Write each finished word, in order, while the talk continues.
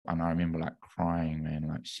and I remember like crying, man,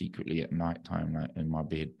 like secretly at nighttime, like in my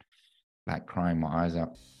bed, like crying my eyes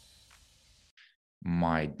out.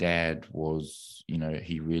 My dad was,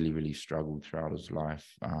 he really, really struggled throughout his life.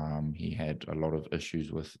 He had a lot of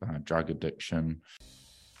issues with drug addiction.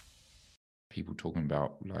 People talking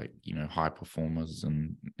about like, high performers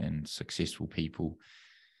and successful people.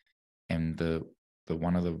 And the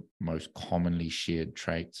one of the most commonly shared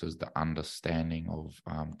traits is the understanding of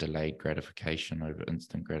delayed gratification over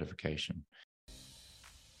instant gratification.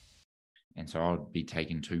 And so I would be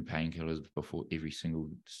taking 2 painkillers before every single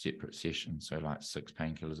separate session. So like 6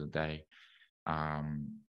 painkillers a day,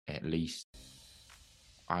 at least.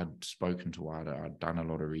 I'd spoken to Wada, I'd done a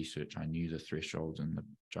lot of research. I knew the thresholds and the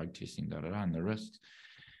drug testing, and the risks.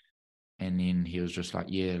 And then he was just like,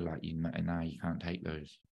 yeah, like, you can't take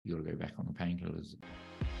those. You got to go back on the painkillers.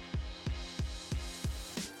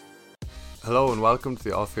 Hello and welcome to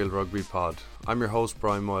the Off-Field Rugby Pod. I'm your host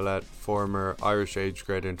Brian Moylett, former Irish age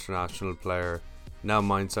grade international player, now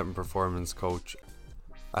mindset and performance coach.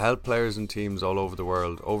 I help players and teams all over the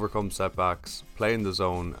world overcome setbacks, play in the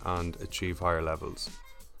zone and achieve higher levels.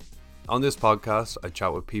 On this podcast, I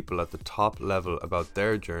chat with people at the top level about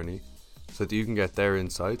their journey so that you can get their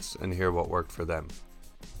insights and hear what worked for them.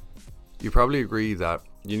 You probably agree that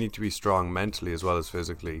you need to be strong mentally as well as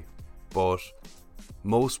physically, but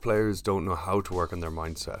most players don't know how to work on their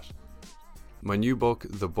mindset. My new book,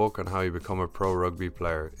 The Book on How You Become a Pro Rugby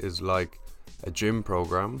Player, is like a gym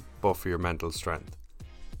program, but for your mental strength.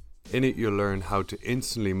 In it, you'll learn how to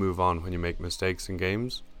instantly move on when you make mistakes in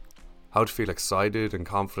games, how to feel excited and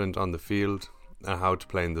confident on the field, and how to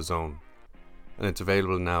play in the zone. And it's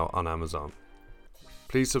available now on Amazon.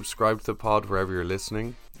 Please subscribe to the pod wherever you're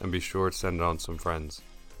listening, and be sure to send it on to some friends.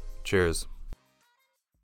 Cheers.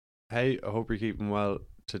 Hey, I hope you're keeping well.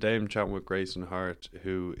 Today I'm chatting with Grayson Hart,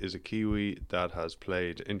 who is a Kiwi that has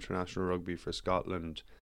played international rugby for Scotland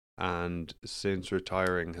and since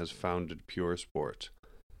retiring has founded Puresport.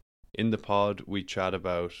 In the pod we chat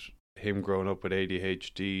about him growing up with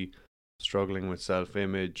ADHD, struggling with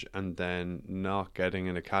self-image and then not getting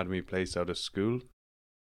an academy place out of school,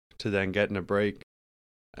 to then getting a break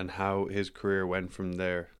and how his career went from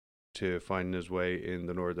there to finding his way in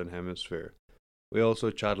the Northern Hemisphere. We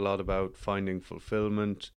also chat a lot about finding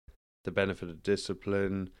fulfillment, the benefit of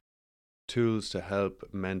discipline, tools to help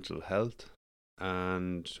mental health,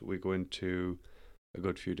 and we go into a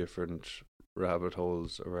good few different rabbit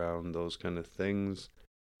holes around those kind of things.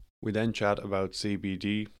 We then chat about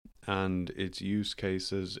CBD and its use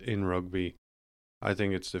cases in rugby. I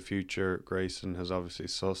think it's the future. Grayson has obviously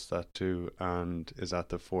sussed that too and is at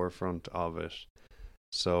the forefront of it.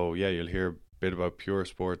 So yeah, you'll hear bit about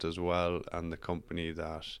Puresport as well and the company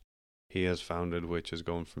that he has founded, which is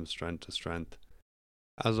going from strength to strength.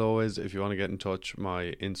 As always, if you want to get in touch,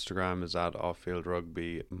 my Instagram is at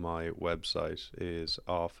offfieldrugby. My website is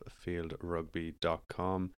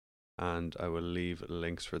offfieldrugby.com and I will leave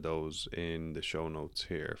links for those in the show notes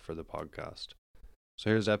here for the podcast.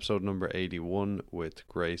 So here's episode number 81 with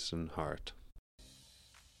Grayson Hart.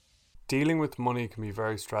 Dealing with money can be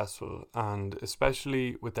very stressful, and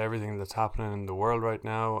especially with everything that's happening in the world right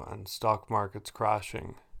now and stock markets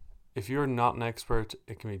crashing. If you're not an expert,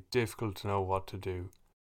 it can be difficult to know what to do.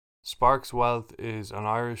 Sparks Wealth is an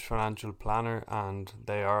Irish financial planner and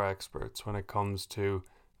they are experts when it comes to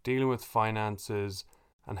dealing with finances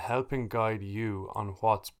and helping guide you on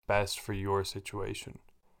what's best for your situation.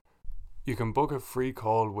 You can book a free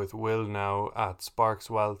call with Will now at Sparks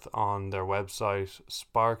Wealth on their website,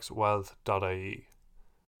 sparkswealth.ie.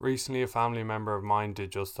 Recently, a family member of mine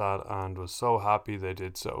did just that and was so happy they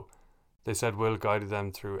did so. They said Will guided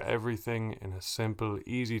them through everything in a simple,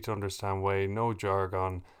 easy to understand way, no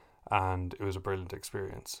jargon, and it was a brilliant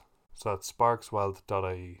experience. So that's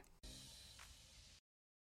sparkswealth.ie.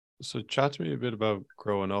 So chat to me a bit about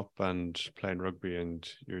growing up and playing rugby and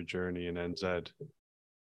your journey in NZ.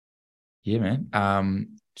 Yeah, man.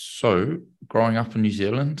 So growing up in New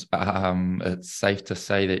Zealand, it's safe to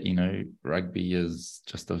say that, rugby is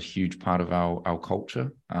just a huge part of our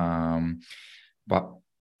culture. But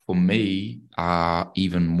for me,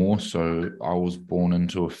 even more so, I was born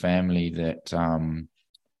into a family that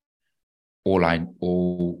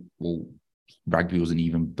rugby was an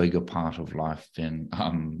even bigger part of life than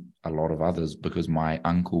a lot of others, because my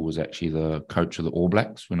uncle was actually the coach of the All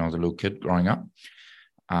Blacks when I was a little kid growing up.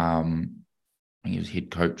 He was head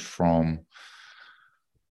coach from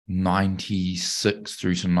 96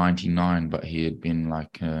 through to 99, but he had been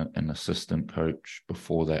like an assistant coach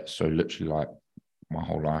before that. So literally like my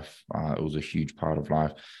whole life, it was a huge part of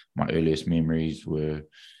life. My earliest memories were,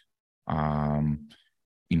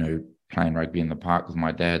 playing rugby in the park with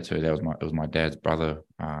my dad. So it was my dad's brother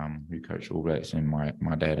who coached All Blacks, and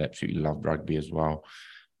my dad absolutely loved rugby as well.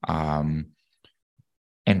 And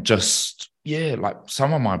just, yeah, like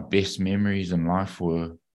some of my best memories in life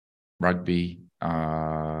were rugby.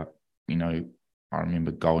 You know, I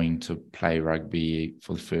remember going to play rugby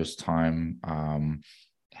for the first time,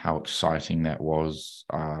 how exciting that was,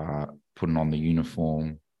 putting on the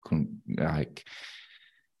uniform, couldn't like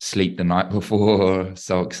sleep the night before,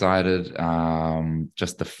 so excited.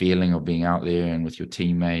 Just the feeling of being out there and with your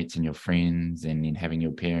teammates and your friends, and then having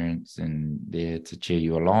your parents and there to cheer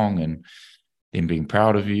you along, and them being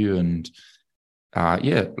proud of you. And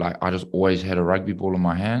yeah, like I just always had a rugby ball in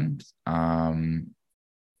my hand. I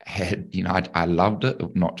loved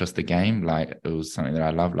it, not just the game. Like it was something that I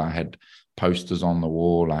loved. Like, I had posters on the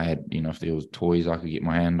wall. I had, if there was toys I could get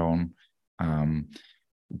my hand on,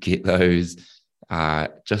 get those.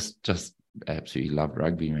 Just absolutely loved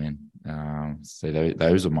rugby, man. So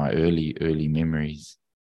those are my early memories.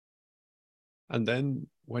 And then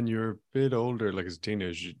when you're a bit older, like as a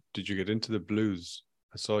teenager, did you get into the Blues?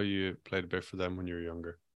 I saw you played a bit for them when you were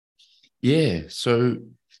younger. Yeah, so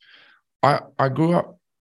I grew up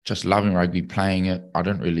just loving rugby, playing it. I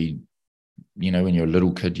don't really, when you're a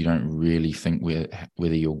little kid, you don't really think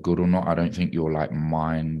whether you're good or not. I don't think your like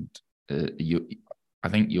mind, I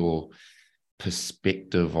think your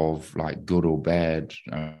perspective of like good or bad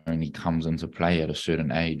only comes into play at a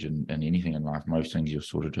certain age, and anything in life, most things you're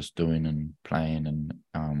sort of just doing and playing and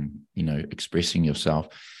expressing yourself.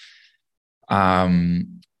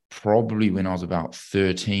 Probably when I was about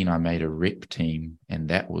 13, I made a rep team, and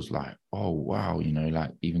that was like, oh wow,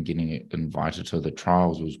 like even getting invited to the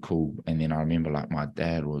trials was cool. And then I remember like my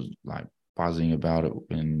dad was like buzzing about it,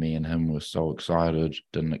 and me and him were so excited,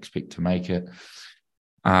 didn't expect to make it.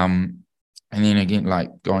 And then again, like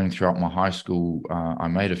going throughout my high school, I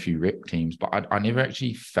made a few rep teams, but I never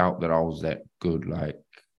actually felt that I was that good. Like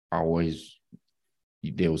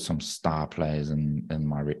there was some star players in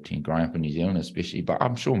my rep team growing up in New Zealand, especially, but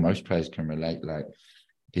I'm sure most players can relate. Like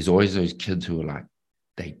there's always those kids who are like,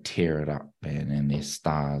 they tear it up, man, and they're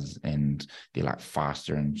stars, and they're like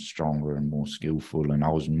faster and stronger and more skillful. And I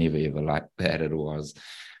was never ever like that at all. I was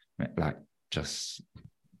like just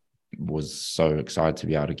was so excited to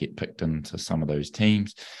be able to get picked into some of those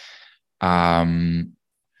teams. And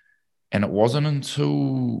it wasn't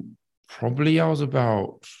until probably I was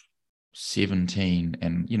about 17,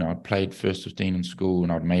 and I'd played first 15 in school,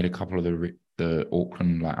 and I'd made a couple of the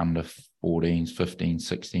Auckland like under 14s, 15s,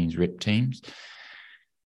 16s rep teams,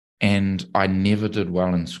 and I never did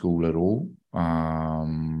well in school at all.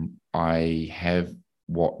 I have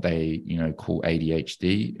what they call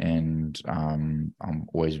ADHD, and I'm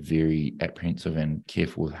always very apprehensive and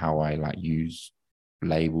careful with how I like use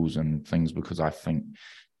labels and things, because I think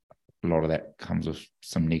a lot of that comes with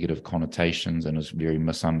some negative connotations and is very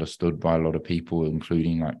misunderstood by a lot of people,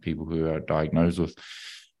 including like people who are diagnosed with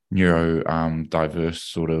neurodiverse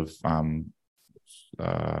sort of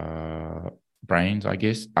brains, I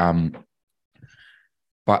guess.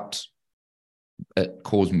 But it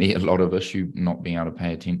caused me a lot of issue, not being able to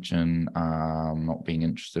pay attention, not being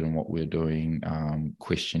interested in what we're doing,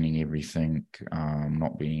 questioning everything,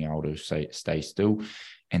 not being able to stay still.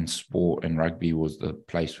 And sport and rugby was the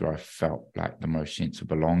place where I felt like the most sense of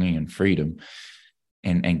belonging and freedom.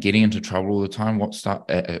 And getting into trouble all the time.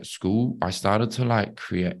 At school, I started to like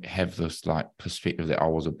have this like perspective that I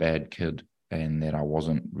was a bad kid, and that I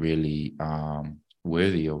wasn't really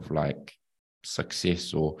worthy of like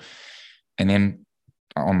success. And then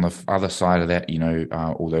on the other side of that,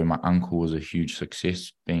 although my uncle was a huge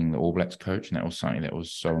success being the All Blacks coach, and that was something that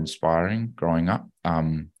was so inspiring growing up,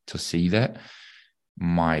 to see that.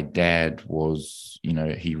 My dad was,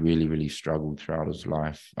 he really, really struggled throughout his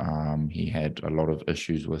life. He had a lot of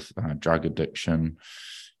issues with drug addiction,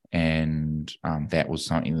 and that was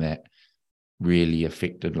something that really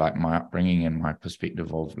affected like my upbringing and my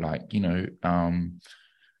perspective of like,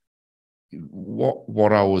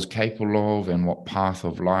 what I was capable of and what path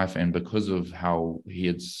of life. And because of how he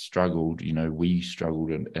had struggled, we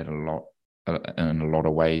struggled in a lot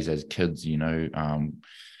of ways as kids,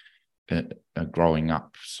 growing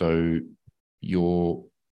up. So you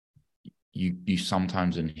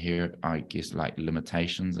sometimes inherit, I guess, like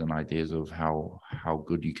limitations and ideas of how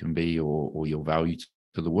good you can be, or your value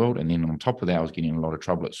to the world. And then on top of that, I was getting in a lot of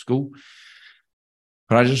trouble at school.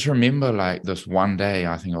 But I just remember like this one day,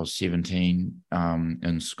 I think I was 17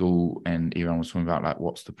 in school, and everyone was talking about like,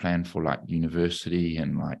 what's the plan for like university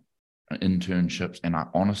and like internships. And I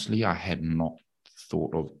had not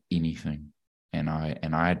thought of anything. And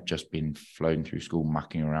I had just been floating through school,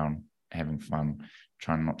 mucking around, having fun,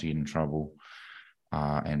 trying not to get in trouble,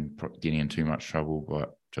 and getting in too much trouble,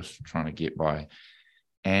 but just trying to get by.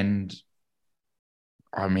 And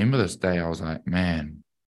I remember this day, I was like, man,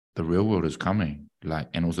 the real world is coming. Like,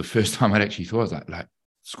 and it was the first time I'd actually thought, I was like,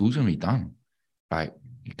 school's gonna be done. Like,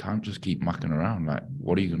 you can't just keep mucking around. Like,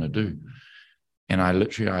 what are you gonna do? And I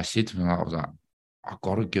said to him, I was like, I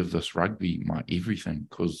gotta give this rugby my everything,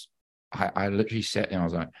 because I literally sat there and I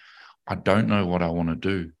was like, I don't know what I want to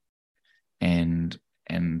do. And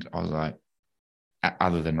I was like,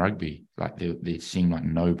 other than rugby, like there seemed like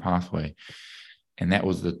no pathway. And that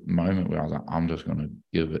was the moment where I was like, I'm just going to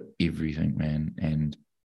give it everything, man. And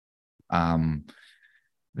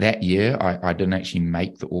that year, I didn't actually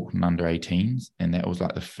make the Auckland under-18s. And that was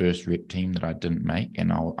like the first rep team that I didn't make.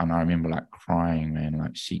 And I remember like crying, man,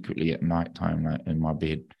 like secretly at nighttime, like in my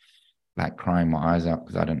bed, like crying my eyes out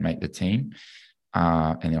because I didn't make the team.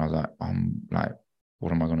 And then I was like, I'm like,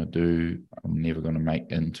 what am I going to do? I'm never going to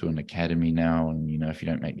make into an academy now. And, you know, if you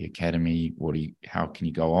don't make the academy, how can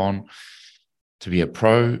you go on to be a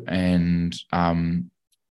pro? And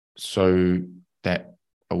so that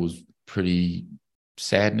was pretty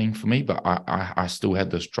saddening for me, but I still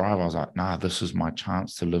had this drive. I was like, nah, this is my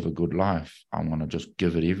chance to live a good life. I want to just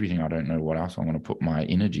give it everything. I don't know what else I'm going to put my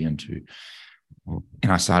energy into.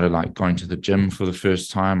 And I started like going to the gym for the first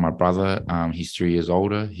time. My brother, he's 3 years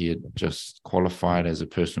older. He had just qualified as a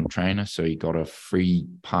personal trainer. So he got a free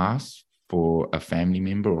pass for a family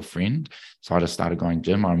member or friend. So I just started going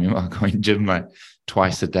gym. I remember going gym like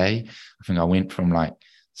twice a day. I think I went from like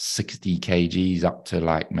 60 kgs up to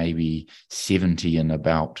like maybe 70 in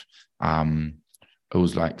about, it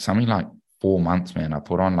was like something like 4 months, man. I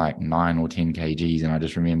put on like 9 or 10 kgs. And I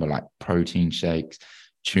just remember like protein shakes,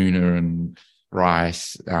 tuna and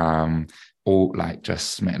rice, all like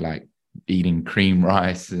just like eating cream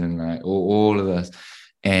rice and like all of this,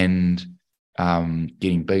 and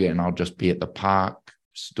getting bigger. And I'll just be at the park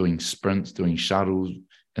doing sprints, doing shuttles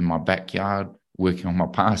in my backyard, working on my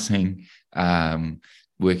passing,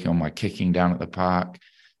 working on my kicking down at the park,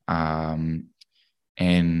 and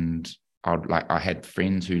I had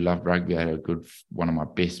friends who loved rugby. I had one of my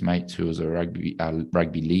best mates who was a rugby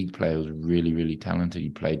league player. He was really, really talented. He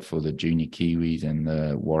played for the junior Kiwis and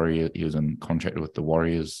the Warriors. He was in contract with the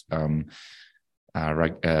Warriors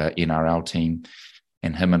NRL team.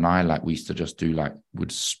 And him and I, like, we used to just do like,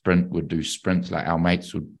 would do sprints. Like our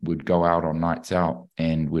mates would go out on nights out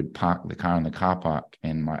and would park the car in the car park,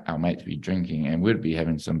 and our mates would be drinking and we'd be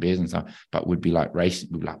having some beers and stuff, but we'd be like racing.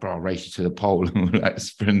 We'd be like, bro, I'll race you to the pole. And we're like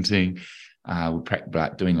sprinting. We'd practice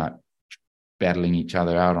like doing like battling each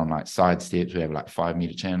other out on like side steps. We have like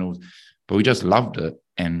 5-meter channels, but we just loved it.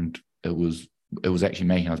 And it was actually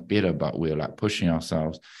making us better, but we were like pushing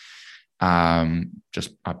ourselves. I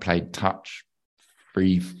played touch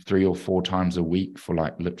 3 or 4 times a week for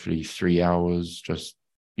like literally 3 hours, just,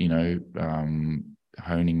 you know,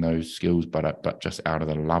 honing those skills, but just out of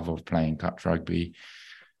the love of playing touch rugby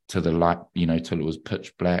to the light, you know, till it was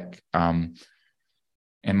pitch black. And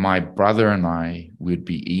my brother and I would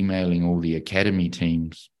be emailing all the academy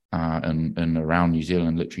teams and around New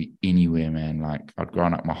Zealand, literally anywhere, man. Like, I'd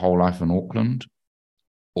grown up my whole life in Auckland.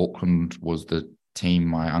 Auckland was the team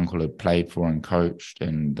my uncle had played for and coached,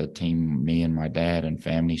 and the team me and my dad and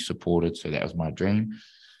family supported. So that was my dream,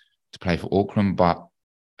 to play for Auckland. But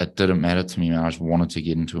it didn't matter to me, man. I just wanted to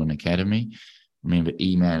get into an academy. I remember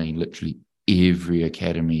emailing literally every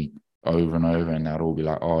academy over and over, and they'd all be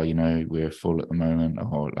like, oh, you know, we're full at the moment,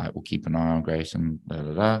 or like, we'll keep an eye on Grayson,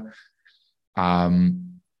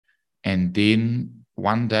 and then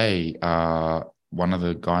one day, one of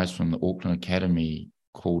the guys from the Auckland Academy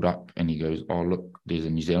called up and he goes, oh, look, there's a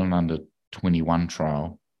New Zealand under 21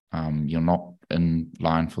 trial. You're not in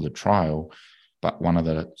line for the trial, but one of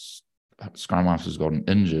the scrum halves has gotten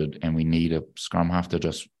injured and we need a scrum half to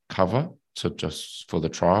just cover, just for the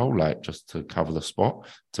trial, like just to cover the spot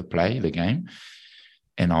to play the game.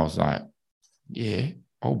 And I was like, yeah,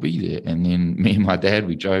 I'll be there. And then me and my dad,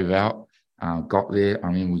 we drove out, got there.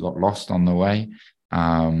 I mean, we got lost on the way.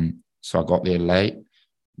 So I got there late.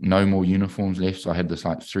 No more uniforms left. So I had this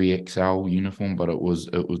like 3XL uniform, but it was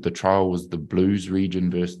the trial was the Blues region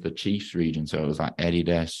versus the Chiefs region. So it was like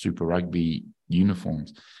Adidas Super Rugby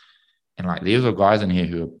uniforms. And like, there's guys in here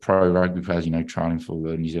who are pro rugby players, you know, trialing for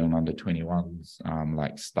the New Zealand under 21s,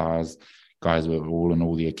 like stars, guys who were all in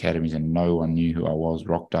all the academies, and no one knew who I was.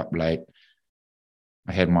 Rocked up late.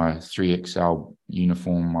 I had my 3XL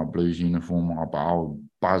uniform, my Blues uniform. I was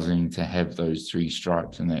buzzing to have those 3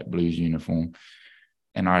 stripes in that Blues uniform.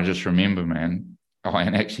 And I just remember, man, Oh,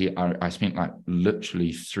 and actually, I spent like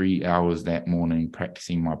literally 3 hours that morning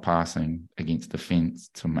practicing my passing against the fence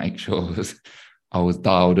to make sure I was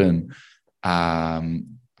dialed in.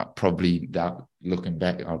 Probably that, looking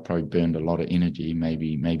back, I probably burned a lot of energy.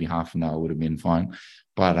 Maybe half an hour would have been fine,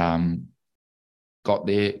 but got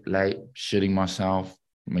there late, shitting myself,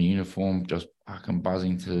 my uniform, just fucking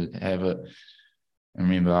buzzing to have it. I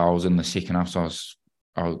remember I was in the second half, so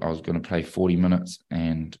I was going to play 40 minutes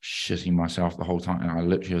and shitting myself the whole time. And I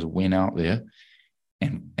literally just went out there.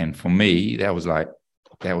 And for me, that was like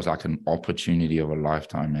an opportunity of a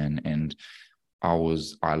lifetime, man. And I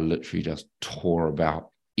literally just tore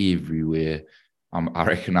about everywhere. I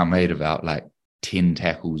reckon I made about like 10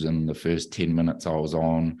 tackles in the first 10 minutes I was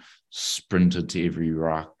on, sprinted to every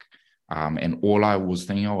ruck. And all I was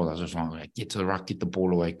thinking of, I was just like, get to the ruck, get the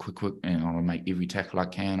ball away quick, and I'm going to make every tackle I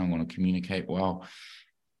can. I'm going to communicate well.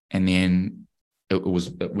 And then it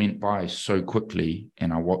went by so quickly,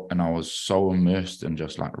 and I was so immersed in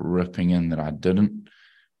just like ripping in that I didn't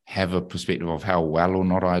have a perspective of how well or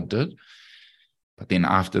not I did. But then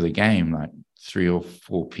after the game, like 3 or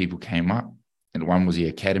 4 people came up, and one was the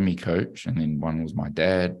academy coach, and then one was my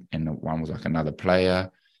dad, and one was like another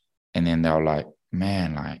player. And then they were like,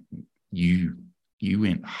 man, like you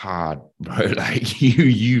went hard, bro. Like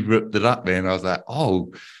you ripped it up, man. I was like,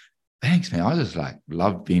 oh, thanks, man. I just like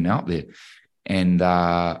love being out there. And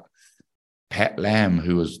Pat Lamb,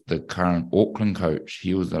 who was the current Auckland coach,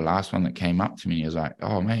 he was the last one that came up to me. He was like,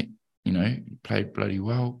 oh, mate, you played bloody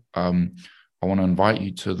well. I want to invite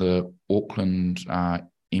you to the Auckland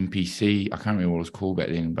NPC. I can't remember what it was called back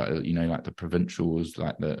then, but, like the provincial was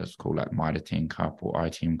like it's called like Mitre 10 Cup or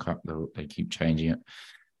ITM Cup. They keep changing it.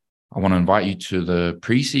 I want to invite you to the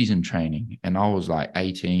preseason training. And I was like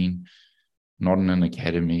 18, not in an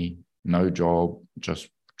academy, no job, just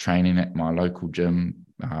training at my local gym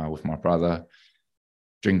with my brother,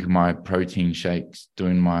 drinking my protein shakes,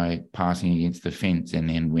 doing my passing against the fence. And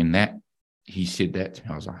then when he said that to me,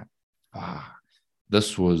 I was like,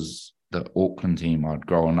 this was the Auckland team I'd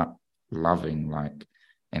grown up loving. Like,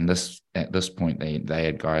 and at this point, they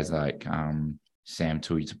had guys like Sam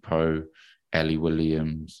Tuitapo, Ali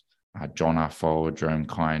Williams, John Afoa, Jerome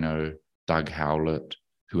Kaino, Doug Howlett,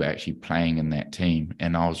 who were actually playing in that team.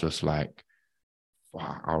 And I was just like,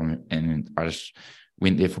 wow. And I just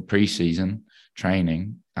went there for preseason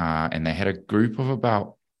training, and they had a group of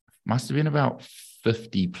must have been about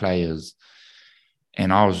 50 players.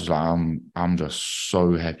 And I was just like, I'm just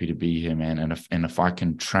so happy to be here, man. And if I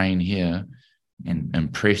can train here and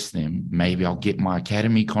impress them, maybe I'll get my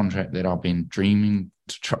academy contract that I've been dreaming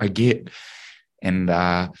to try get. And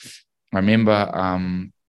I remember,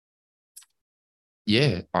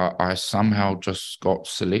 I somehow just got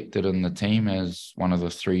selected in the team as one of the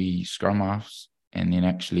 3 scrum halves. And then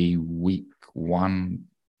actually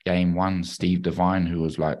game one, Steve Devine, who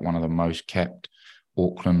was like one of the most capped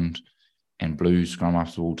Auckland and Blues scrum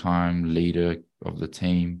halves of all time, leader of the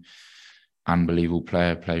team, unbelievable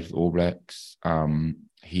player, played with All Blacks.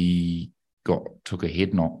 He took a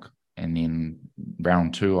head knock, and then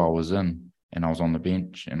round 2 I was in, and I was on the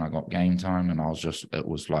bench, and I got game time, and it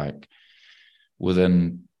was like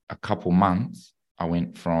within a couple months, I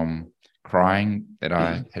went from crying that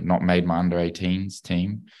I had not made my under-18s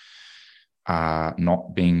team,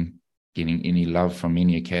 not getting any love from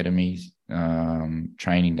any academies,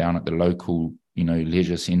 training down at the local,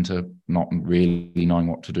 leisure centre, not really knowing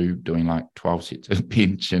what to do, doing like 12 sets of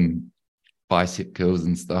bench and bicep curls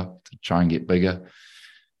and stuff to try and get bigger.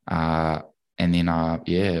 And then,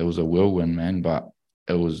 it was a whirlwind, man, but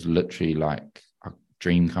it was literally like a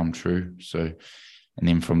dream come true. So, and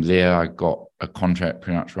then from there, I got a contract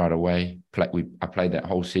pretty much right away. I played that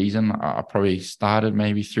whole season. I probably started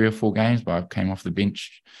maybe 3 or 4 games, but I came off the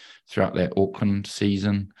bench throughout that Auckland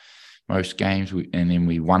season, most games. And then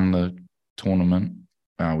we won the tournament.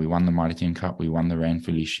 We won the Mitre 10 Cup. We won the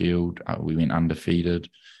Ranfurly Shield. We went undefeated.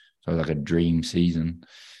 So it was like a dream season.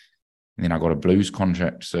 And then I got a Blues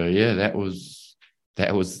contract. So, yeah, that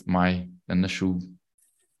was my initial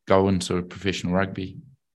go into professional rugby.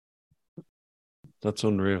 That's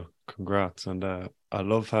unreal. Congrats. And I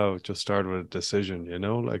love how it just started with a decision,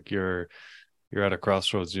 like you're at a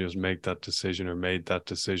crossroads, you just make that decision or made that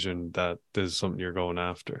decision that this is something you're going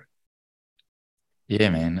after. Yeah,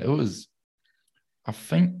 man. I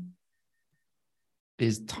think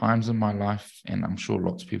there's times in my life, and I'm sure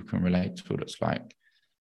lots of people can relate to it. It's like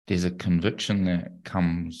there's a conviction that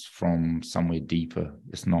comes from somewhere deeper.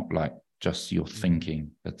 It's not like just your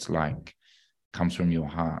thinking. It's like comes from your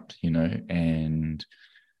heart, and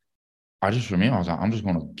I just remember I was like, I'm just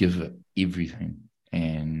going to give it everything,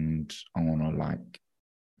 and I want to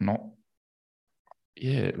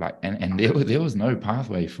yeah, like, and there was no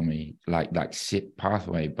pathway for me, like set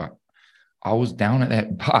pathway, but I was down at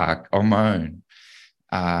that park on my own,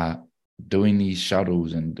 uh, doing these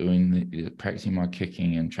shuttles and practicing my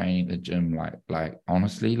kicking and training at the gym, like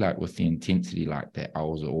honestly, like with the intensity like that, I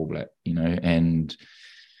was an All Black, and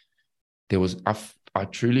there was, I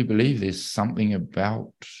truly believe there's something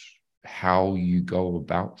about how you go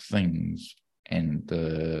about things and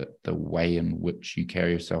the way in which you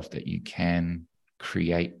carry yourself that you can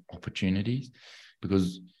create opportunities.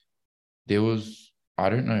 Because there was, I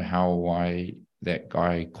don't know why that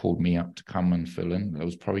guy called me up to come and fill in. It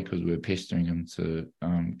was probably because we were pestering him to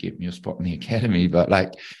get me a spot in the academy, but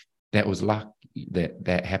like that was luck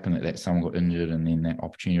that happened, that someone got injured and then that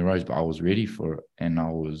opportunity arose. But I was ready for it, and I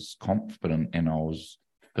was confident, and I was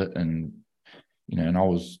fit, and and I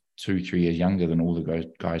was 2-3 years younger than all the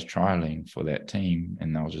guys trialing for that team,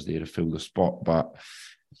 and I was just there to fill the spot. But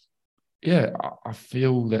yeah, I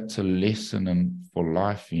feel that's a lesson for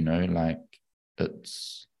life, like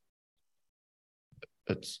it's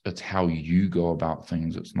how you go about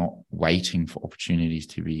things. It's not waiting for opportunities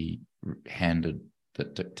to be handed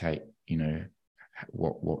that dictate,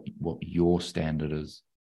 what your standard is.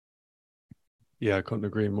 Yeah, I couldn't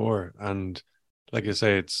agree more. And like I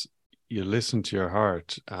say, it's, you listen to your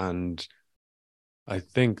heart. And I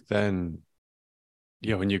think then,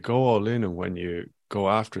 when you go all in and when you go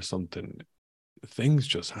after something, things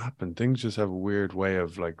just happen. Things just have a weird way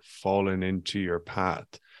of like falling into your path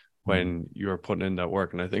when you're putting in that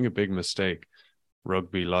work. And I think a big mistake,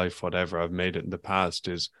 rugby, life, whatever, I've made it in the past,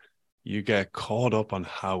 is you get caught up on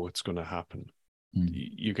how it's going to happen.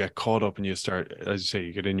 You get caught up and you start, as you say,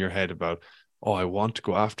 you get in your head about, oh, I want to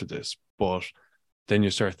go after this, but then you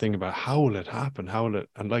start thinking about how will it happen? How will it?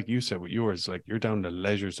 And like you said with yours, like you're down the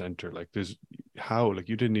leisure center, like there's like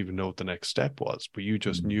you didn't even know what the next step was, but you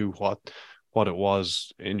just knew what it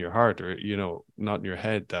was in your heart, or not in your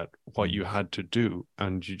head, that what you had to do,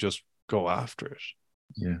 and you just go after it.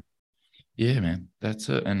 Yeah, man, that's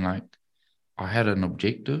it. And like I had an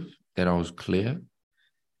objective that I was clear.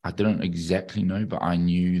 I didn't exactly know, but I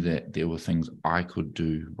knew that there were things I could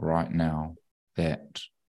do right now that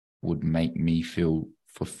would make me feel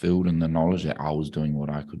fulfilled in the knowledge that I was doing what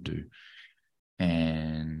I could do.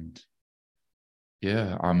 And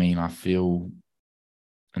yeah, I mean, I feel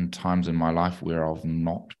in times in my life where I've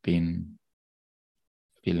not been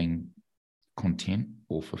feeling content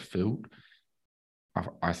or fulfilled,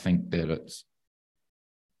 I think that it's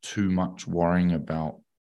too much worrying about,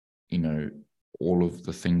 all of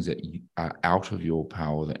the things that are out of your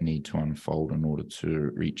power that need to unfold in order to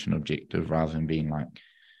reach an objective, rather than being like,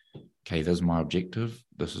 okay, this is my objective,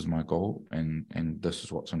 this is my goal, and this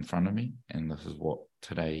is what's in front of me, and this is what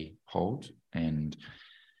today holds. And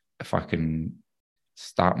if I can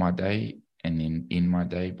start my day and then end my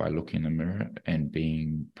day by looking in the mirror and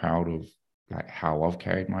being proud of like how I've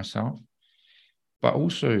carried myself, but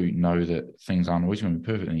also know that things aren't always going to be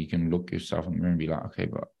perfect, and you can look yourself in the mirror and be like, okay,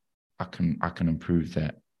 but I can improve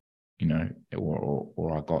that,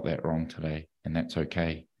 or I got that wrong today, and that's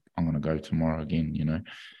okay. I'm going to go tomorrow again,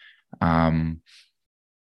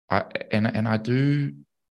 I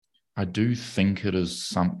do think it is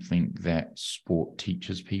something that sport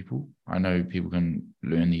teaches people. I know people can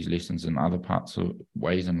learn these lessons in other parts of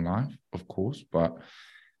ways in life, of course, but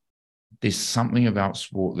there's something about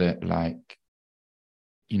sport that, like,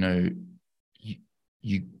 you've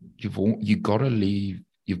got to leave.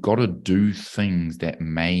 You've got to do things that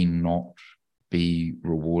may not be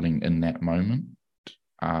rewarding in that moment,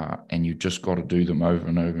 and you just got to do them over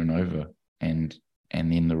and over and over, and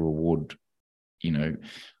then the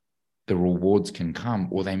rewards can come,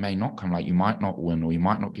 or they may not come. Like, you might not win, or you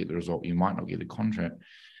might not get the result, you might not get the contract,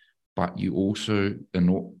 but you also,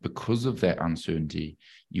 because of that uncertainty,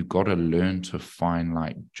 you've got to learn to find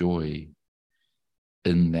like joy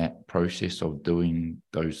in that process of doing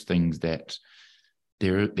those things that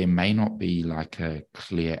there may not be like a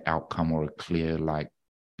clear outcome or a clear like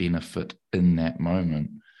benefit in that moment,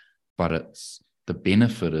 but it's the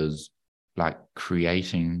benefit is like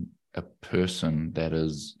creating a person that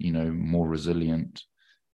is, more resilient,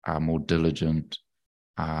 more diligent,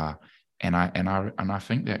 and I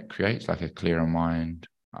think that creates like a clearer mind,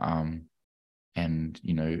 and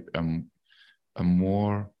a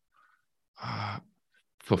more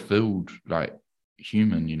fulfilled like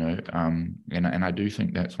human, and I do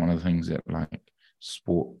think that's one of the things that like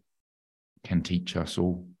sport can teach us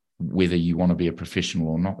all, whether you want to be a professional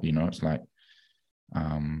or not. It's like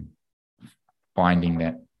finding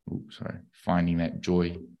that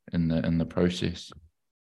joy in the process.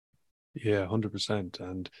 Yeah, 100%.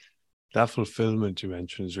 And that fulfillment you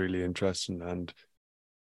mentioned is really interesting. And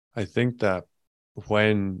I think that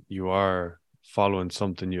when you are following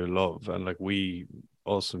something you love, and like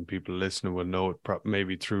us and people listening will know it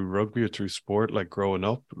maybe through rugby or through sport, like growing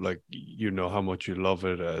up, like you know how much you love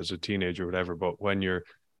it as a teenager or whatever. But when you're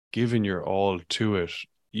giving your all to it,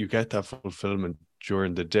 you get that fulfillment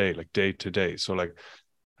during the day, like day to day. So like,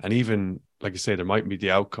 and even like you say, there might be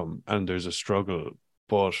the outcome and there's a struggle,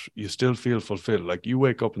 but you still feel fulfilled. Like you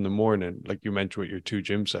wake up in the morning, like you mentioned with your 2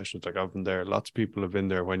 gym sessions, like I've been there. Lots of people have been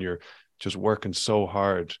there when you're just working so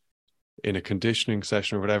hard in a conditioning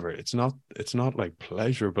session or whatever. It's not like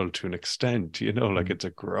pleasurable to an extent, like it's a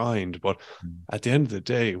grind. But at the end of the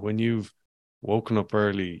day, when you've woken up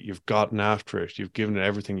early, you've gotten after it, you've given it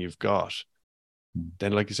everything you've got,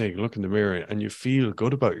 then like you say, you look in the mirror and you feel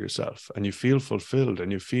good about yourself and you feel fulfilled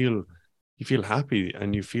and you feel happy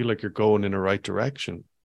and you feel like you're going in the right direction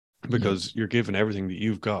because you're giving everything that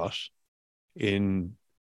you've got in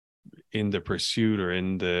the pursuit or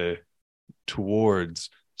in the towards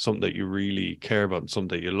something that you really care about and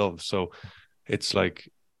something that you love. So it's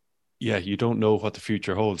like, yeah, you don't know what the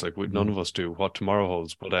future holds. Like none of us do what tomorrow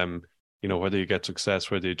holds, but whether you get success,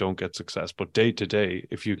 whether you don't get success, but day to day,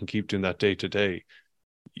 if you can keep doing that day to day,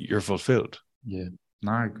 you're fulfilled. Yeah,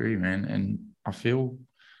 no, I agree, man. And I feel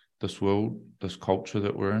this world, this culture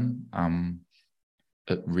that we're in,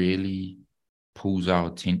 it really pulls our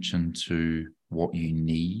attention to what you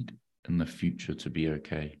need in the future to be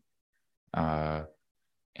okay.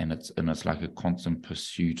 And it's like a constant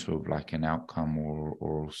pursuit of like an outcome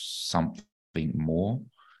or something more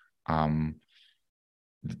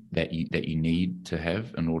that you need to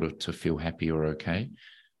have in order to feel happy or okay.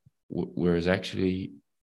 Whereas actually,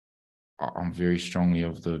 I'm very strongly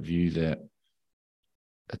of the view that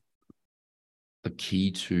the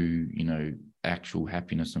key to actual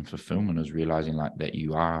happiness and fulfillment is realizing like that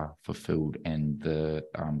you are fulfilled and the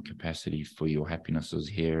capacity for your happiness is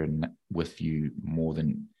here and with you more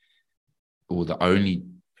than, or the only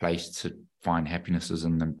place to find happiness is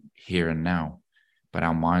in the here and now. But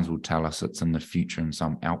our minds will tell us it's in the future in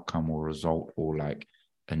some outcome or result or like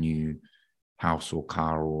a new house or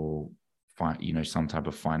car or some type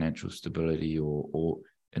of financial stability or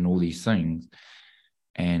in all these things.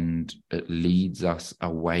 And it leads us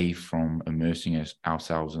away from immersing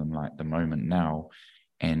ourselves in like the moment now.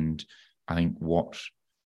 And I think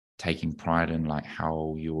taking pride in like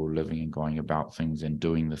how you're living and going about things and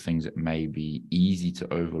doing the things that may be easy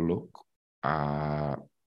to overlook,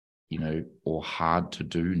 or hard to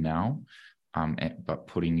do now, but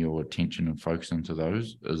putting your attention and focus into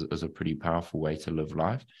those is a pretty powerful way to live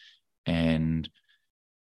life. And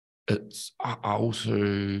I also,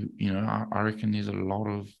 I reckon there's a lot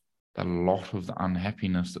of the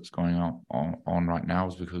unhappiness that's going on right now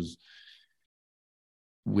is because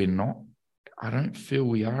I don't feel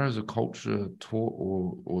we are as a culture taught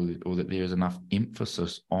or that there's enough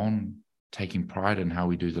emphasis on taking pride in how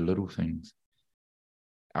we do the little things.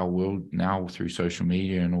 Our world now through social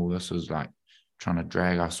media and all this is like trying to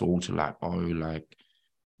drag us all to like,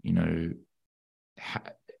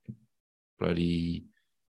 bloody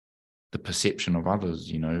the perception of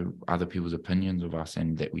others, other people's opinions of us,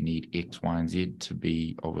 and that we need X, Y, and Z to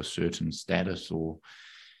be of a certain status, or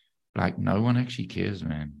like no one actually cares,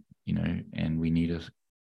 man, and we need to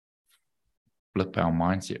flip our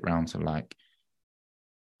mindset around to like,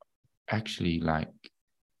 actually, like,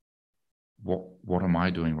 what am I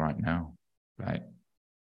doing right now? Like,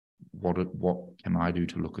 what can I do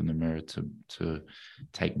to look in the mirror to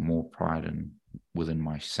take more pride within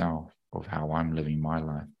myself of how I'm living my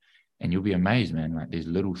life? And you'll be amazed, man. Like there's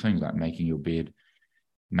little things like making your bed,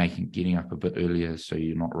 getting up a bit earlier so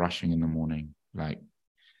you're not rushing in the morning, like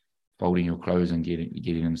folding your clothes and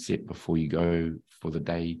getting them set before you go for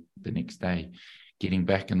the next day, getting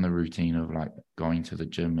back in the routine of like going to the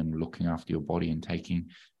gym and looking after your body and taking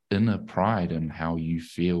inner pride in how you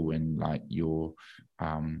feel in like your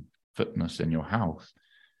fitness and your health.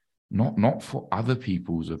 Not for other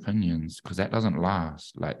people's opinions, because that doesn't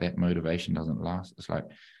last. Like that motivation doesn't last. It's like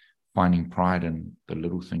finding pride in the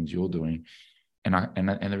little things you're doing. And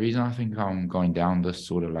the reason I think I'm going down this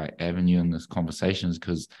sort of like avenue in this conversation is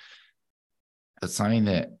because it's something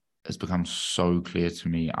that has become so clear to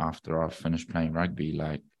me after I finished playing rugby.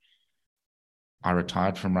 Like I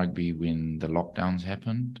retired from rugby when the lockdowns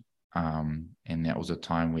happened. And that was a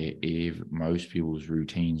time where most people's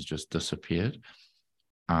routines just disappeared.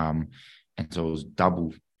 And so it was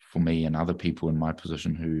double for me and other people in my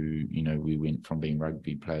position who, we went from being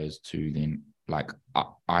rugby players to then like,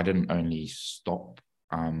 I didn't only stop,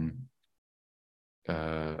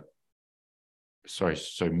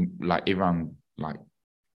 so like everyone, like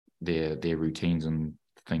their routines and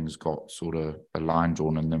things got sort of a line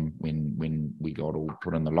drawn in them when we got all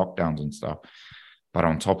put in the lockdowns and stuff. But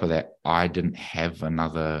on top of that, I didn't have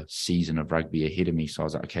another season of rugby ahead of me. So I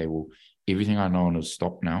was like, okay, well, everything I know has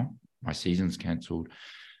stopped now. My season's cancelled.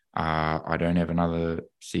 I don't have another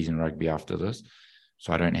season of rugby after this.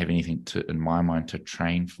 So I don't have anything in my mind to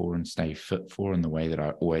train for and stay fit for in the way that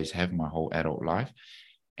I always have my whole adult life.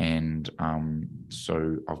 And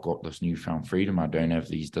so I've got this newfound freedom. I don't have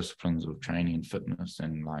these disciplines of training and fitness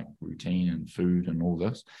and like routine and food and all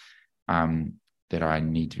this that I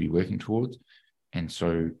need to be working towards. And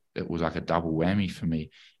so it was like a double whammy for me.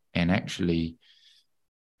 And actually,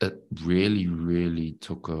 it really, really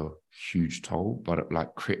took a huge toll, but it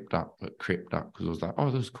like crept up because I was like, oh,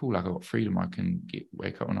 this is cool. Like I got freedom. I can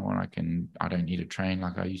wake up when I want. I don't need to train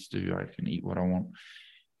like I used to. I can eat what I want.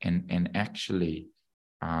 And actually,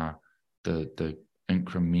 the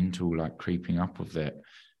incremental like creeping up of that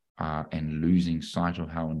and losing sight of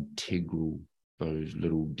how integral those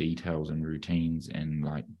little details and routines and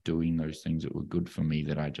like doing those things that were good for me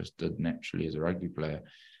that I just did naturally as a rugby player.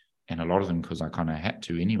 And a lot of them because I kind of had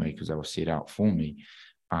to anyway, because they were set out for me.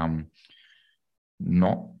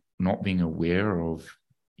 Not being aware of,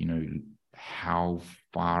 you know, how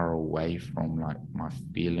far away from like my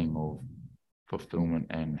feeling of fulfillment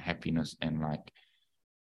and happiness and like,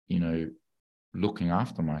 you know, looking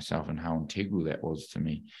after myself and how integral that was to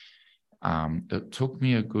me. It took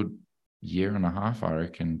me a good year and a half, I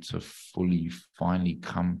reckon, to finally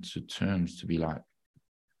come to terms to be like,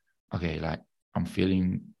 okay, like I'm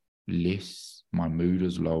feeling less, my mood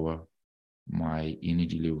is lower, my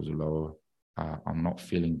energy levels are lower. I'm not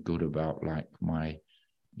feeling good about like my,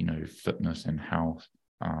 you know, fitness and health.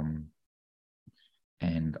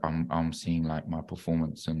 And I'm seeing like my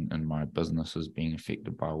performance and my business is being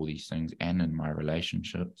affected by all these things and in my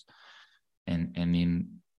relationships. And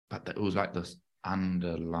then, but it was like this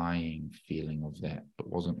underlying feeling of that. It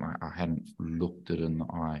wasn't like I hadn't looked it in the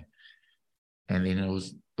eye. And then it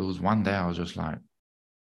was one day I was just like,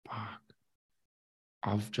 fuck,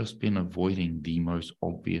 I've just been avoiding the most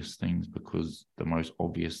obvious things because the most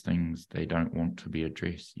obvious things, they don't want to be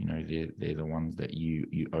addressed. You know, they're the ones that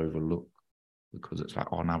you overlook because it's like,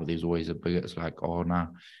 oh no, but there's always a bigger, it's like, oh no,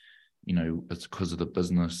 you know, it's because of the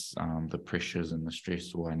business, the pressures and the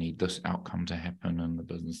stress, or I need this outcome to happen in the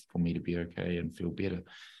business for me to be okay and feel better.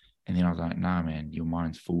 And then I was like, nah, man, your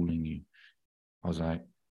mind's fooling you. I was like,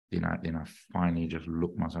 then I finally just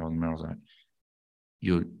looked myself in the mirror. I was like,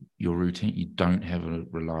 your routine, you don't have a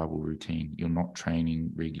reliable routine. You're not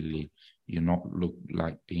training regularly. You're not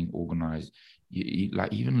like being organized. You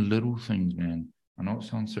like even little things, man. I know it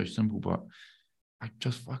sounds so simple, but like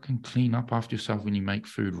just fucking clean up after yourself when you make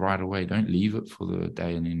food right away. Don't leave it for the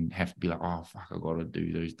day and then have to be like, oh fuck, I gotta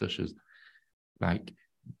do those dishes. Like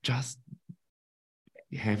just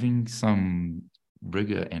having some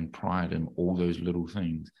rigor and pride in all those little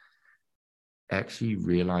things, actually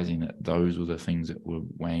realizing that those were the things that were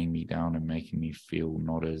weighing me down and making me feel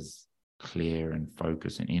not as clear and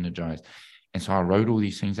focused and energized. And so I wrote all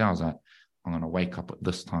these things out. I was like, I'm going to wake up at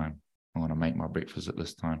this time. I'm going to make my breakfast at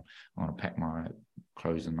this time. I'm going to pack my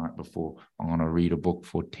clothes the night before. I'm going to read a book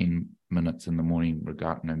for 10 minutes in the morning,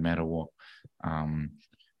 no matter what. I'm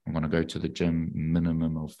going to go to the gym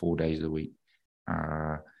minimum of 4 days a week.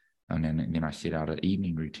 And then I set out an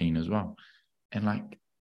evening routine as well. And like,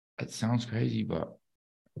 it sounds crazy, but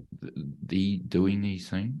the doing these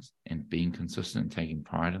things and being consistent and taking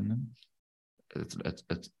pride in them,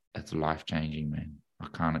 it's life-changing, man. I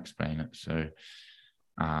can't explain it. So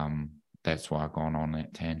that's why I've gone on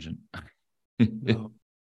that tangent. No,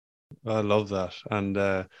 I love that. And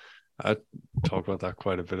I talk about that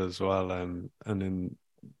quite a bit as well. And then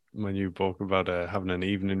when you spoke about having an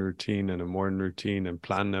evening routine and a morning routine and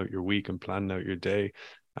planning out your week and planning out your day.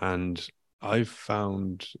 And I've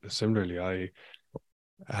found similarly, I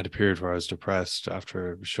had a period where I was depressed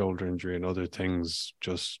after a shoulder injury and other things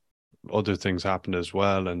happened as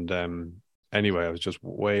well. And anyway, I was just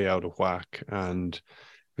way out of whack. And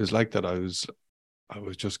it was like that. I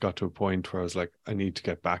was just got to a point where I was like, I need to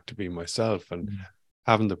get back to being myself. And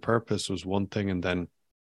having the purpose was one thing. And then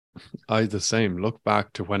I the same look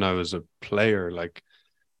back to when I was a player, like,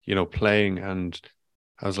 you know, playing, and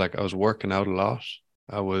I was like, I was working out a lot.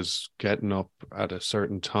 I was getting up at a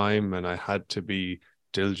certain time and I had to be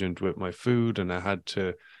diligent with my food and I had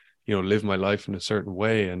to, you know, live my life in a certain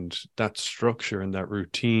way. And that structure and that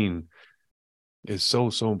routine is so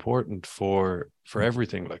important for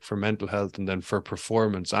everything, like for mental health and then for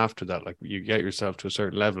performance after that. Like you get yourself to a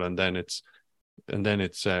certain level and then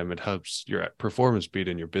it helps your performance, be it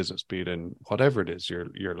in your business, be it in whatever it is,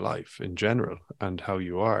 your life in general and how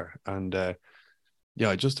you are. And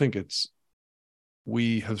I just think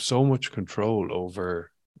we have so much control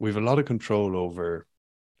over, we have a lot of control over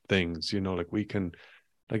things, like we can,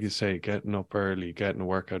 like you say, getting up early, getting a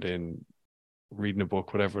workout in, reading a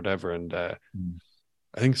book, whatever. And I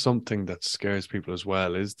think something that scares people as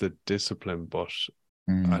well is the discipline. But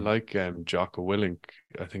I like Jocko Willink.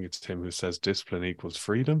 I think it's him who says discipline equals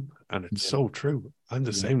freedom. And it's so true. I'm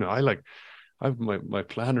the same now. I have my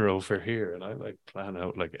planner over here, and I plan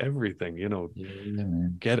out like everything,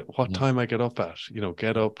 get what time I get up at,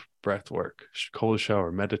 get up, breath work, cold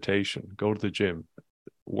shower, meditation, go to the gym,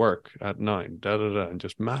 work at 9, and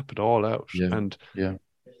just map it all out. And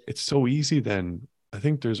it's so easy then. I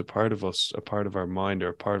think there's a part of us, a part of our mind, or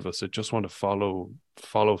a part of us that just want to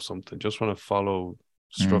follow something, just want to follow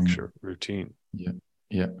structure, routine.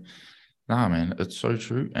 Yeah. Nah, man, it's so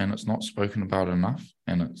true, and it's not spoken about enough.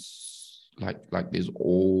 And it's like there's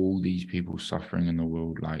all these people suffering in the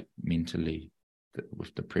world, like mentally,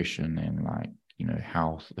 with depression and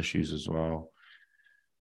health issues as well.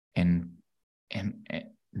 And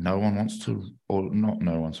no one wants to, or not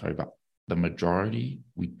no one, sorry, but the majority,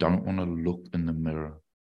 we don't want to look in the mirror.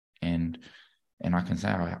 And I can say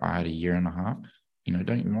I had a year and a half, don't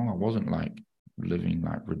get me wrong, I wasn't like living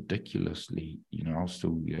like ridiculously, I was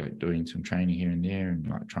still doing some training here and there and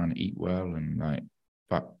like trying to eat well and like,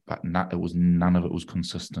 but none of it was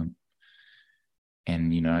consistent.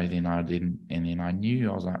 And then I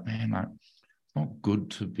knew, I was like, man, like it's not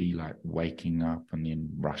good to be like waking up and then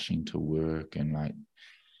rushing to work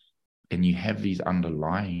and you have these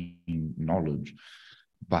underlying knowledge.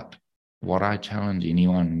 But what I challenge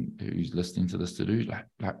anyone who's listening to this to do,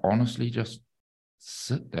 like honestly, just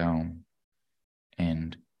sit down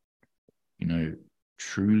and,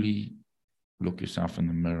 truly look yourself in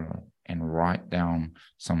the mirror and write down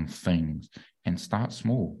some things and start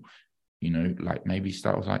small, like maybe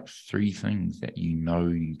start with like 3 things that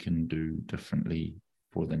you can do differently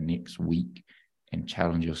for the next week and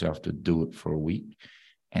challenge yourself to do it for a week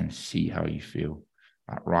and see how you feel.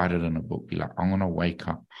 Like write it in a book. Be like, I'm going to wake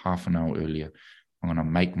up half an hour earlier. I'm going to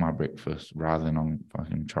make my breakfast rather than I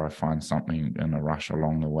can try to find something in a rush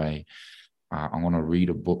along the way. I'm going to read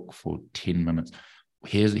a book for 10 minutes.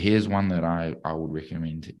 Here's one that I would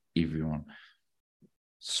recommend to everyone.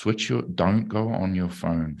 Don't go on your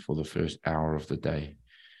phone for the first hour of the day.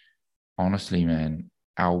 Honestly, man,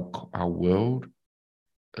 our world,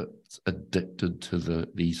 it's addicted to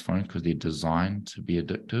these phones because they're designed to be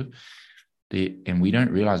addictive. And we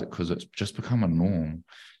don't realize it because it's just become a norm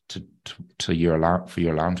for your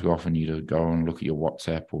alarm to go off and you to go and look at your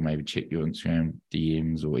WhatsApp or maybe check your Instagram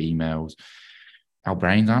DMs or emails. Our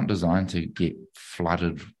brains aren't designed to get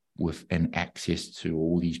flooded with an access to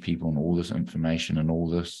all these people and all this information and all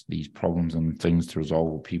these problems and things to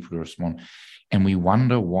resolve or people to respond. And we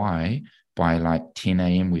wonder why by like 10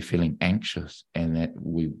 a.m. we're feeling anxious and that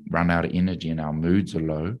we run out of energy and our moods are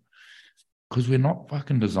low because we're not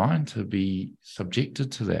fucking designed to be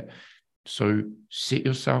subjected to that. So set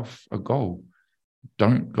yourself a goal.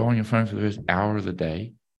 Don't go on your phone for the first hour of the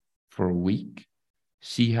day for a week.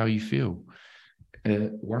 See how you feel.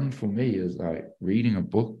 One for me is like reading a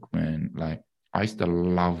book, man. Like I used to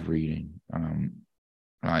love reading.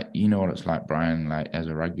 Like what it's like, Brian. Like as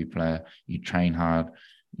a rugby player, you train hard,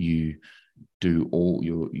 you do all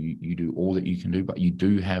you do all that you can do, but you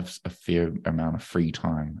do have a fair amount of free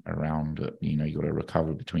time around it. You got to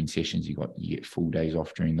recover between sessions. You get full days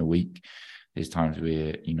off during the week. There's times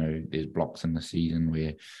where there's blocks in the season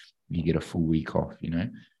where you get a full week off.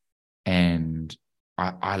 And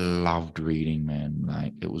I loved reading, man.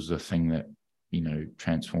 Like it was the thing that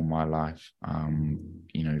transformed my life.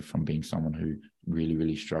 From being someone who really,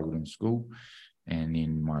 really struggled in school. And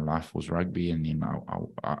then my life was rugby, and then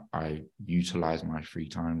I utilized my free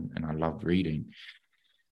time, and I loved reading.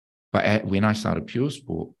 But when I started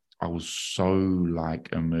Puresport, I was so like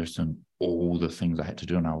immersed in all the things I had to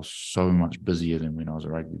do, and I was so much busier than when I was a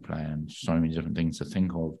rugby player, and so many different things to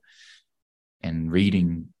think of. And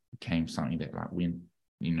reading became something that like went,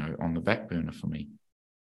 on the back burner for me.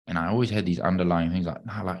 And I always had these underlying things like,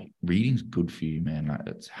 nah, like reading's good for you, man. Like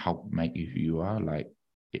it's helped make you who you are. Like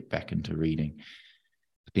get back into reading.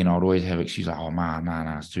 But then I'd always have excuses like, oh man,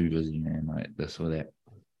 nah, it's too busy, man, like this or that.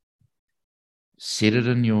 Set it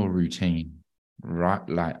in your routine, right?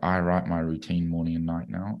 Like I write my routine morning and night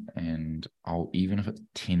now, and even if it's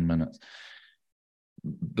 10 minutes,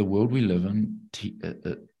 the world we live in,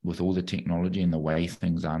 with all the technology and the way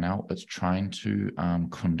things are now, it's trying to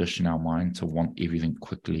condition our mind to want everything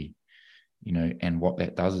quickly. And what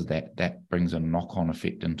that does is that brings a knock-on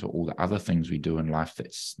effect into all the other things we do in life.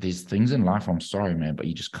 There's things in life, I'm sorry, man, but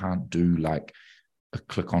you just can't do like a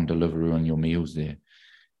click on Deliveroo and your meal's there.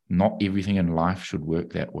 not everything in life should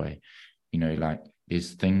work that way. You know, like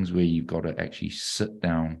there's things where you've got to actually sit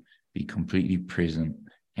down, be completely present,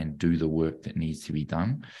 and do the work that needs to be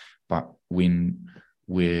done. But when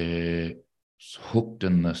we're hooked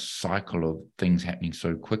in this cycle of things happening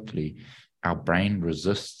so quickly, our brain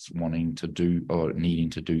resists wanting to do or needing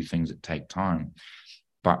to do things that take time.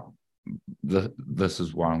 But this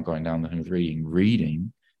is why I'm going down the thing of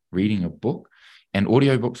reading a book. And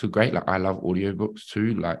audiobooks are great. Like I love audiobooks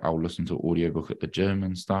too. Like I'll listen to an audiobook at the gym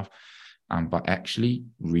and stuff. But actually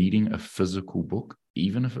reading a physical book,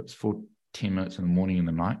 even if it's for 10 minutes in the morning and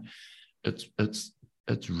the night, it's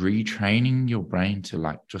retraining your brain to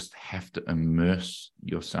like just have to immerse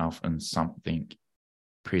yourself in something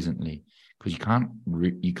presently, because you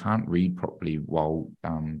can't read properly while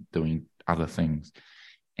doing other things.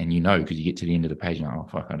 And you know, because you get to the end of the page and like, oh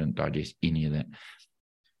fuck, I didn't digest any of that.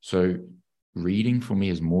 So reading for me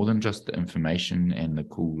is more than just the information and the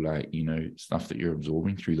cool, like, you know, stuff that you're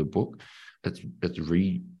absorbing through the book. It's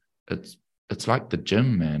like the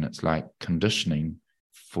gym, man. It's like conditioning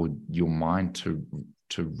for your mind to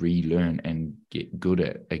relearn and get good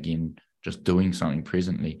at, again, just doing something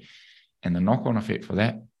presently. And the knock-on effect for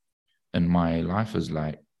that in my life is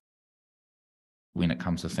like, when it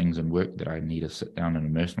comes to things in work that I need to sit down and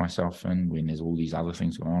immerse myself in, when there's all these other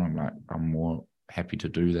things going on, I'm more happy to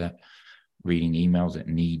do that. Reading emails that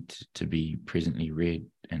need to be presently read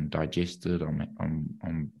and digested,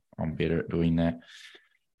 I'm better at doing that.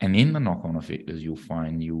 And then the knock-on effect is you'll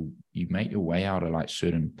find you make your way out of like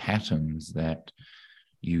certain patterns that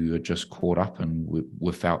you are just caught up in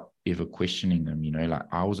without ever questioning them. You know, like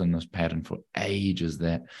I was in this pattern for ages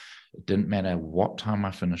that it didn't matter what time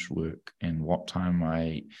I finished work and what time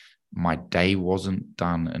my day wasn't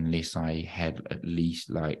done unless I had at least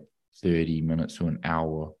like 30 minutes to an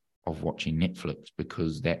hour of watching Netflix,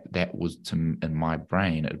 because that was in my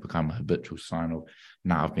brain, it had become a habitual sign of,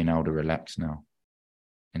 now I've been able to relax now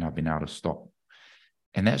and I've been able to stop.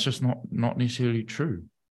 And that's just not necessarily true,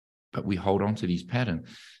 but we hold on to these patterns.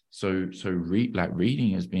 So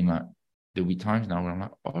reading has been like, there'll be times now where I'm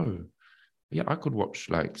like, oh yeah, I could watch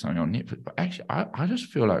like something on Netflix, but actually I just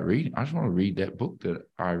feel like reading. I just want to read that book that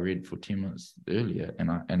I read for 10 minutes earlier,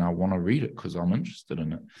 and I want to read it because I'm interested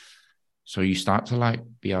in it. So you start to like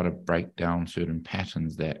be able to break down certain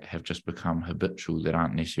patterns that have just become habitual, that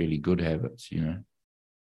aren't necessarily good habits, you know?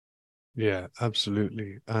 Yeah,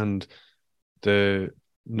 absolutely. And the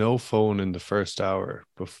no phone in the first hour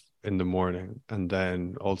in the morning, and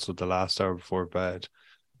then also the last hour before bed,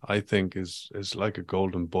 I think is like a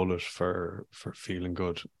golden bullet for feeling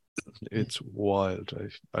good. It's wild.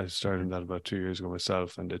 I started that about 2 years ago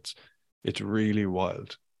myself, and it's really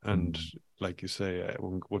wild. And like you say, I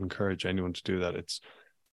would encourage anyone to do that.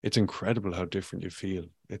 It's incredible how different you feel.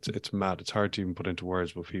 It's mad. It's hard to even put into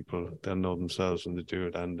words, but people, they'll know themselves when they do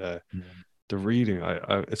it. And the reading,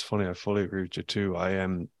 I it's funny, I fully agree with you too. I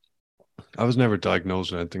was never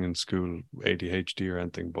diagnosed with anything in school, ADHD or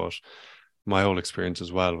anything, but my whole experience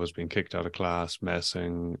as well was being kicked out of class,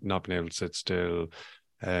 messing, not being able to sit still.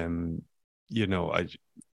 You know, I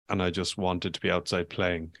just wanted to be outside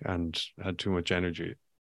playing and had too much energy.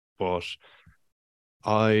 But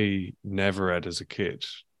I never read as a kid,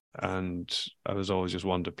 and I was always just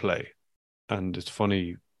wanting to play. And it's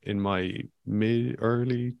funny, in my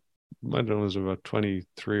early, I don't know, it was about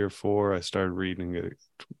 23 or 4, I started reading,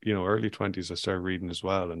 early 20s, I started reading as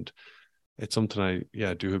well. And it's something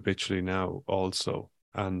I do habitually now also.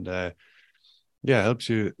 And it helps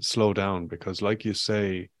you slow down, because like you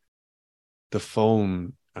say, the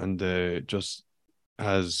phone and just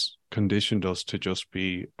has conditioned us to just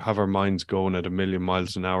have our minds going at 1,000,000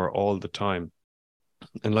 miles an hour all the time.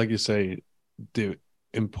 And like you say, the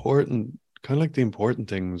important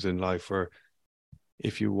things in life, where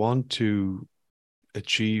if you want to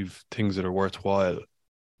achieve things that are worthwhile,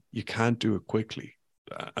 you can't do it quickly.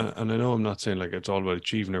 And I know I'm not saying like it's all about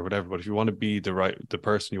achieving or whatever, but if you want to be the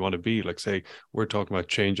person you want to be, like say we're talking about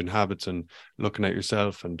changing habits and looking at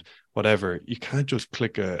yourself and whatever, you can't just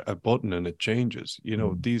click a button and it changes. You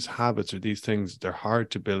know, these habits or these things, they're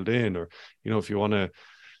hard to build in. Or, you know, if you want to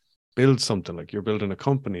build something, like you're building a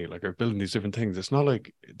company, like you're building these different things, it's not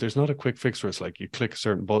like there's not a quick fix where it's like you click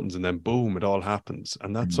certain buttons and then boom, it all happens.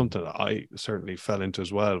 And that's something that I certainly fell into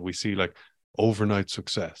as well. We see like overnight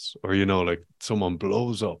success, or, you know, like someone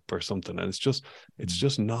blows up or something, and it's just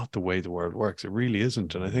not the way the world works. It really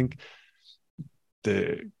isn't. And I think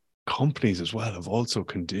the companies as well have also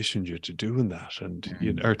conditioned you to doing that,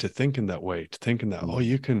 and or to thinking that way, to thinking that oh,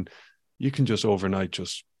 you can just overnight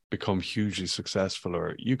just become hugely successful,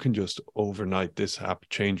 or you can just overnight this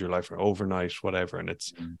change your life, or overnight whatever. And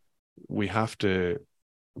it's we have to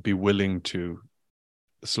be willing to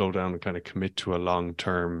slow down and kind of commit to a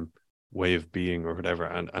long-term way of being or whatever.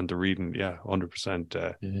 And the reading,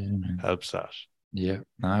 100% helps that. Yeah,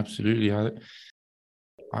 no, absolutely.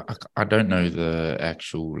 I don't know the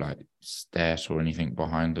actual like stat or anything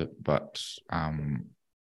behind it, but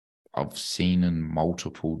I've seen in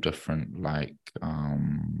multiple different like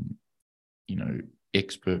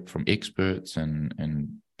experts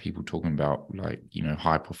and people talking about like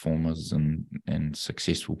high performers and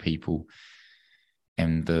successful people,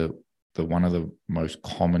 and the one of the most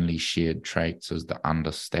commonly shared traits is the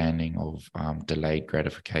understanding of delayed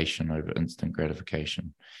gratification over instant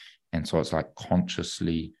gratification. And so it's like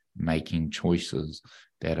consciously making choices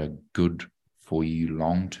that are good for you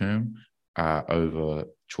long term over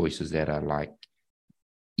choices that are like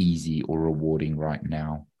easy or rewarding right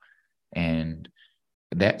now. And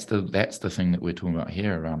that's the thing that we're talking about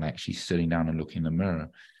here around actually sitting down and looking in the mirror.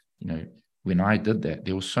 When I did that,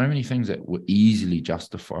 there were so many things that were easily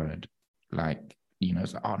justified. Like,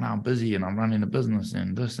 it's like, oh, now I'm busy and I'm running a business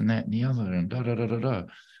and this and that and the other and da da da da da.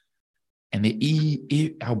 And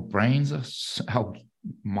our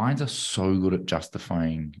minds are so good at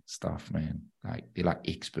justifying stuff, man. Like they're like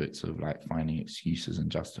experts of like finding excuses and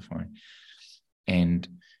justifying.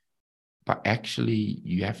 But actually,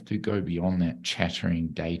 you have to go beyond that chattering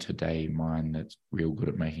day-to-day mind that's real good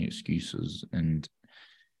at making excuses and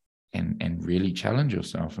really challenge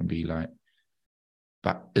yourself and be like,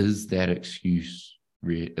 but is that excuse,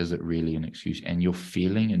 is it really an excuse? And your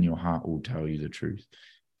feeling and your heart will tell you the truth.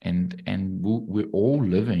 And we're all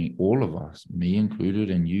living, all of us, me included,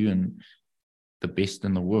 and you, and the best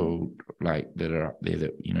in the world, like that are up there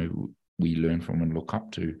that, we learn from and look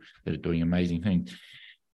up to, that are doing amazing things.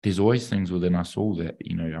 There's always things within us all that,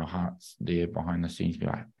 our hearts there behind the scenes be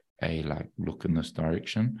like, hey, like look in this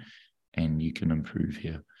direction and you can improve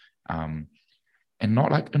here. And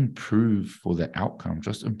not like improve for the outcome,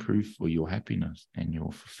 just improve for your happiness and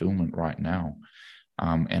your fulfillment right now.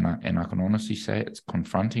 And I can honestly say it's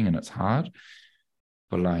confronting and it's hard,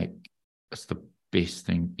 but like it's the best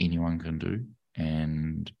thing anyone can do.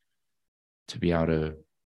 And to be able to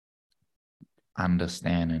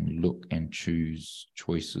understand and look and choose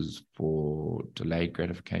choices for delayed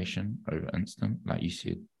gratification over instant, like you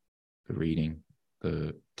said, the reading,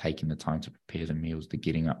 the taking the time to prepare the meals, the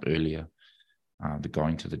getting up earlier, the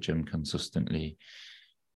going to the gym consistently,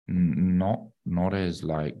 not as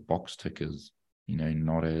like box tickers,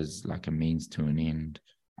 not as like a means to an end,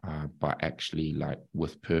 but actually like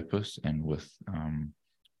with purpose and with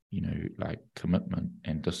like commitment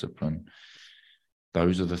and discipline.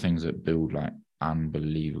 Those are the things that build like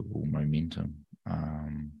unbelievable momentum,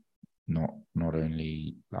 not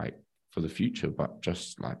only like for the future, but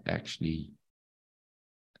just like actually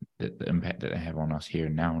the impact that they have on us here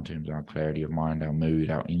and now in terms of our clarity of mind, our mood,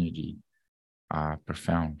 our energy, are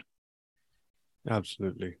profound.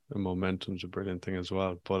 Absolutely. And momentum's a brilliant thing as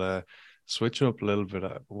well. But switching up a little bit,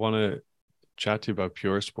 I want to chat to you about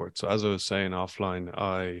Puresport. So as I was saying offline,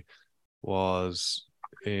 I was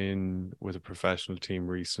with a professional team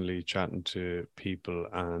recently chatting to people,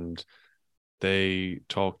 and they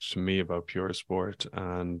talked to me about Puresport,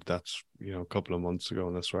 and that's a couple of months ago,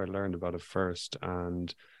 and that's where I learned about it first.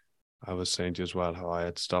 And I was saying to you as well how I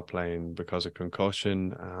had stopped playing because of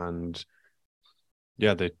concussion, and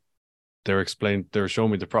they were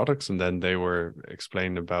showing me the products, and then they were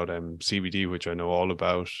explaining about CBD, which I know all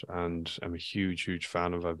about, and I'm a huge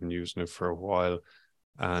fan of. I've been using it for a while.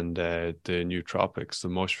 And the nootropics, the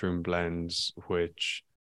mushroom blends, which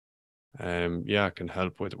can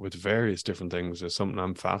help with various different things, is something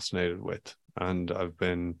I'm fascinated with. And I've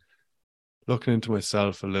been looking into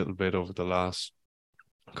myself a little bit over the last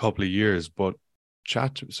couple of years. But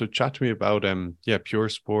chat to me about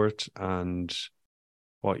Puresport and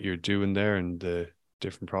what you're doing there and the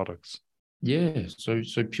different products. Yeah, so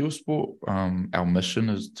Puresport, our mission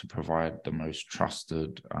is to provide the most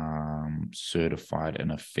trusted, certified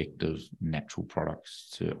and effective natural products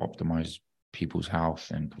to optimize people's health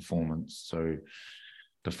and performance. So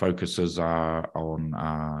the focuses are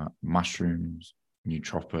on mushrooms,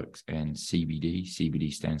 nootropics, and CBD.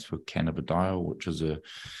 CBD stands for cannabidiol, which is a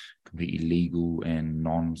completely legal and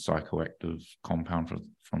non-psychoactive compound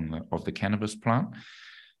of the cannabis plant.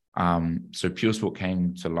 So Puresport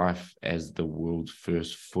came to life as the world's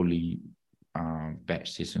first fully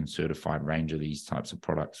batch tested and certified range of these types of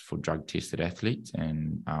products for drug tested athletes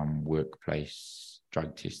and workplace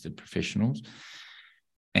drug tested professionals.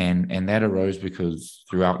 And that arose because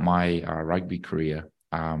throughout my rugby career,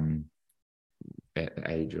 at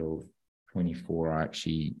the age of 24, I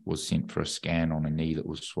actually was sent for a scan on a knee that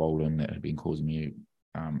was swollen, that had been causing me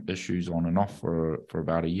issues on and off for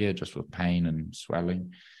about a year, just with pain and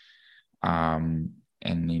swelling. And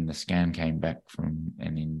then the scan came back and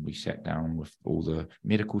then we sat down with all the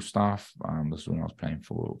medical staff. This is when I was playing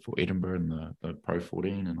for Edinburgh in the Pro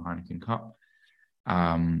 14 and Heineken Cup.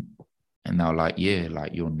 And they were like, yeah,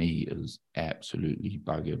 like your knee is absolutely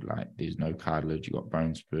buggered. Like there's no cartilage, you got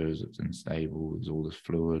bone spurs, it's unstable, there's all this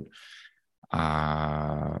fluid.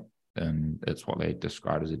 And it's what they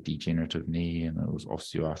described as a degenerative knee, and it was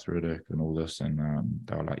osteoarthritic and all this. And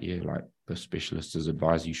they were like, yeah, like the specialist has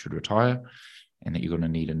advised you should retire and that you're going to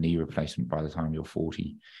need a knee replacement by the time you're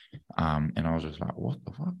 40. And I was just like, what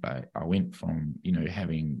the fuck? Like, I went from,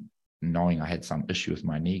 knowing I had some issue with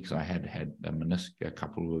my knee because I had a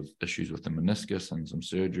couple of issues with the meniscus and some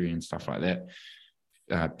surgery and stuff like that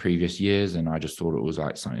previous years. And I just thought it was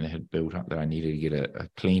like something that had built up that I needed to get a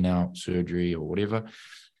clean out surgery or whatever.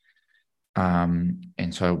 And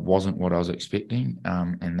so it wasn't what I was expecting.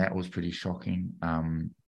 And that was pretty shocking.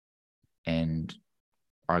 And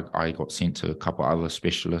I got sent to a couple other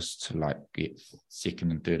specialists to like get second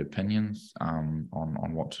and third opinions on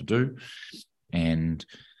what to do. And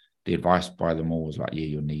the advice by them all was like, yeah,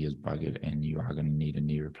 your knee is buggered and you are going to need a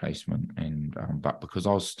knee replacement. And but because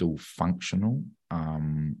I was still functional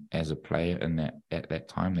as a player at that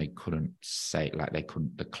time, they couldn't say, like,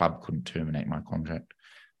 the club couldn't terminate my contract.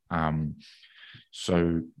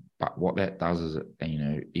 But what that does is that,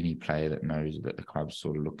 any player that knows that the club's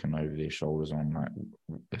sort of looking over their shoulders on, like,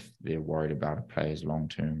 if they're worried about a player's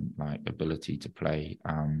long-term, like, ability to play,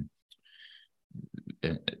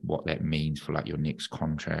 what that means for like your next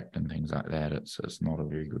contract and things like that, it's not a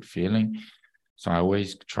very good feeling. So I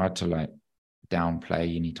always tried to like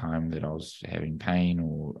downplay any time that I was having pain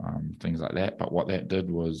or things like that. But what that did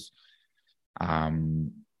was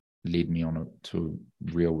led me on to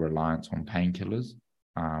real reliance on painkillers.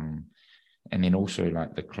 And then also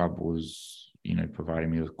like the club was,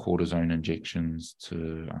 providing me with cortisone injections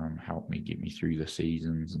to help me get me through the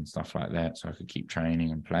seasons and stuff like that, so I could keep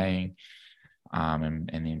training and playing. And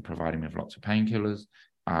then providing me with lots of painkillers.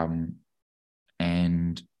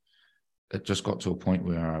 And it just got to a point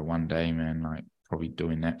where one day, man, like probably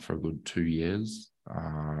doing that for a good 2 years.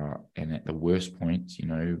 And at the worst points,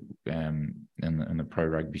 in the pro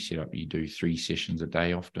rugby setup, you do 3 sessions a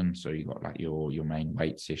day often. So you got like your main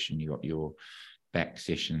weight session, you got your back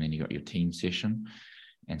session, and then you got your team session.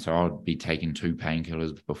 And so I'd be taking 2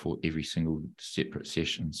 painkillers before every single separate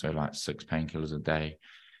session. So like 6 painkillers a day.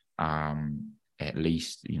 At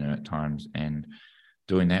least, at times, and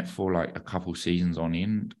doing that for like a couple seasons on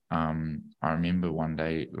end. I remember one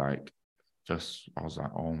day, like, I was like,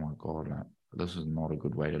 oh my God, like, this is not a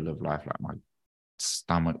good way to live life. Like, my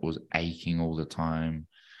stomach was aching all the time.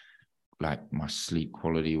 Like, my sleep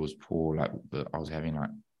quality was poor. Like, I was having like,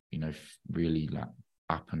 really like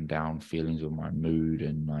up and down feelings of my mood,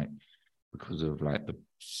 and like, because of like the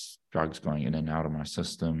drugs going in and out of my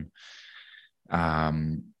system.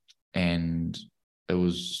 And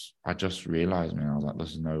I just realized, man, I was like,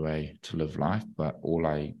 this is no way to live life. But all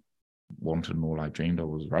I wanted and all I dreamed of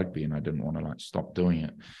was rugby, and I didn't want to like stop doing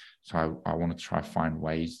it. So I wanted to try find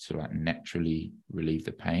ways to like naturally relieve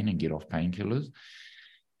the pain and get off painkillers.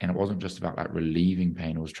 And it wasn't just about like relieving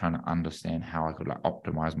pain. It was trying to understand how I could like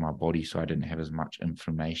optimize my body so I didn't have as much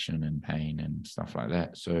inflammation and pain and stuff like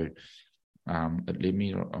that. So it led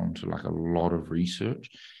me onto like a lot of research,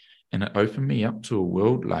 and it opened me up to a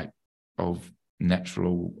world like of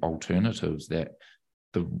natural alternatives that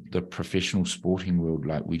the professional sporting world,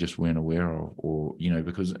 like, we just weren't aware of. Or,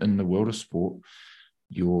 because in the world of sport,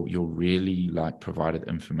 you're really like provided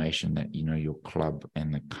information that, your club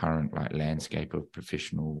and the current like landscape of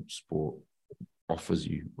professional sport offers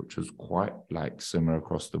you, which is quite like similar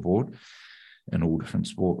across the board in all different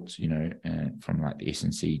sports, and from like the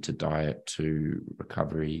S&C to diet to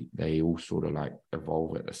recovery, they all sort of like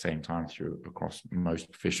evolve at the same time across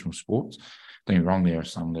most professional sports. Don't get me wrong, there are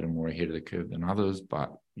some that are more ahead of the curve than others,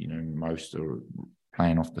 but most are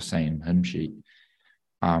playing off the same hymn sheet.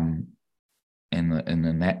 And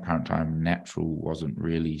in that current time, natural wasn't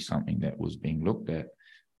really something that was being looked at.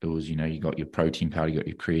 It was, you got your protein powder, you got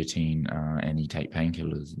your creatine, and you take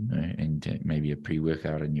painkillers, and maybe a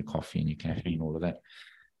pre-workout and your coffee and your caffeine, all of that.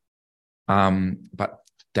 But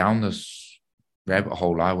down this rabbit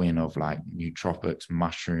hole I went of like nootropics,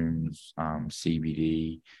 mushrooms,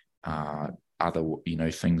 CBD, other,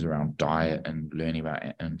 things around diet and learning about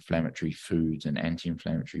inflammatory foods and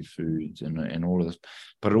anti-inflammatory foods and all of this.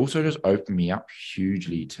 But it also just opened me up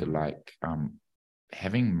hugely to like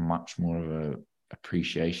having much more of a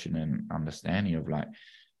appreciation and understanding of like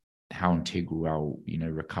how integral our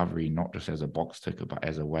recovery, not just as a box ticker but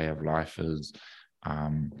as a way of life, is.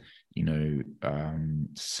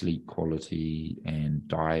 sleep quality and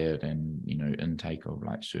diet and, intake of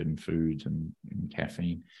like certain foods and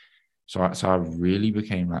caffeine. So I really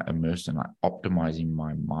became like immersed in like optimizing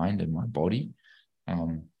my mind and my body.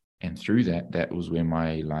 And through that was where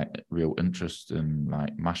my like real interest in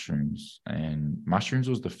like mushrooms, and mushrooms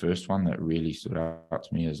was the first one that really stood out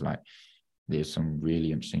to me as like, there's some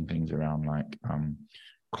really interesting things around like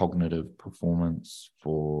cognitive performance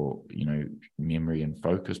for, memory and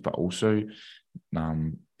focus, but also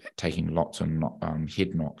taking lots of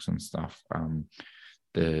head knocks and stuff,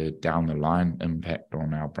 the down the line impact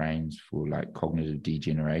on our brains for like cognitive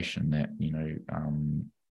degeneration that,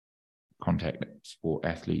 contact sport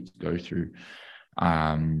athletes go through. So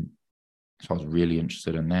I was really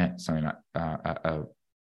interested in that. Something like a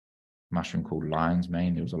mushroom called lion's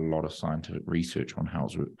mane. There was a lot of scientific research on how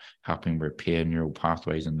it's helping repair neural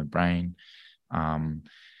pathways in the brain. And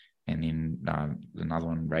then another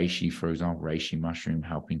one, reishi, for example, reishi mushroom,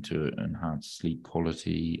 helping to enhance sleep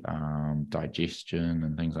quality, digestion,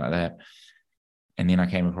 and things like that. And then I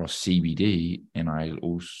came across CBD, and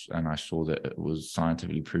I saw that it was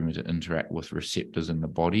scientifically proven to interact with receptors in the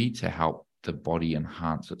body to help the body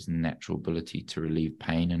enhance its natural ability to relieve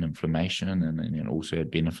pain and inflammation, and it also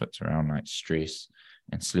had benefits around like stress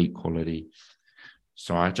and sleep quality.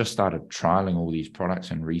 So I just started trialing all these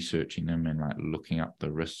products and researching them and like looking up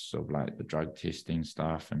the risks of like the drug testing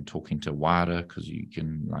stuff and talking to WADA, because you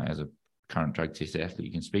can, like, as a current drug test athlete,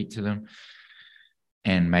 you can speak to them,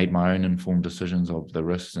 and made my own informed decisions of the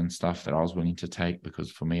risks and stuff that I was willing to take. Because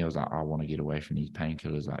for me, I was like, I want to get away from these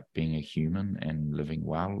painkillers. Like, being a human and living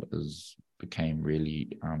well became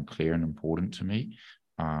really clear and important to me,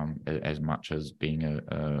 as much as being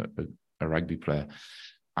a rugby player.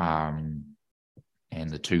 And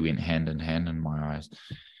the two went hand in hand in my eyes.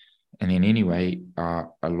 And then anyway,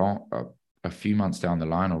 a few months down the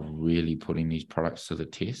line of really putting these products to the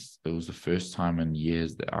test, it was the first time in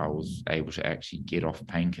years that I was able to actually get off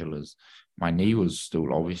painkillers. My knee was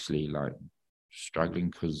still obviously like struggling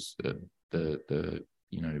because the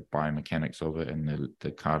biomechanics of it and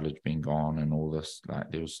the cartilage being gone and all this, like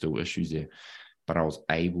there was still issues there, but I was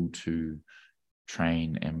able to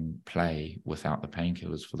train and play without the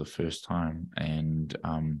painkillers for the first time. And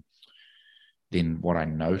then what I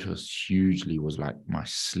noticed hugely was like my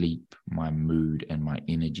sleep, my mood, and my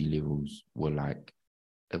energy levels were like,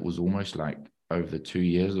 it was almost like over the 2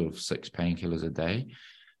 years of 6 painkillers a day,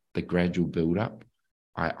 the gradual build up,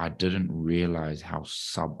 I didn't realize how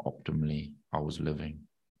suboptimally I was living,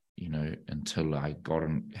 until I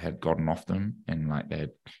had gotten off them, and like they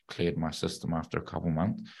had cleared my system after a couple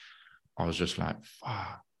months. I was just like,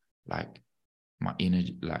 fuck, like my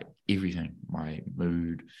energy, like everything, my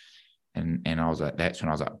mood. And I was like, that's when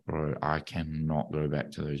I was like, bro, I cannot go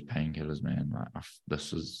back to those painkillers, man. Like,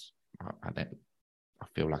 I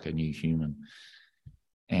feel like a new human.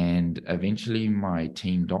 And eventually my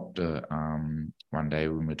team doctor, one day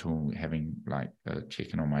when we were having like a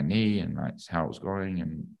checking on my knee and like how it was going,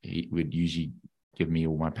 and he would usually give me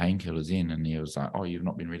all my painkillers in, and he was like, oh, you've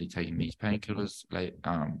not been really taking these painkillers, like,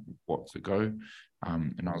 what's the go?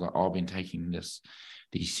 And I was like, oh, I've been taking these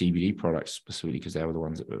CBD products specifically because they were the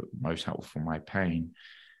ones that were most helpful for my pain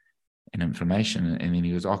and inflammation. And then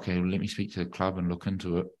he goes, okay, well, let me speak to the club and look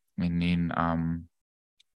into it. And then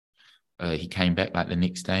he came back like the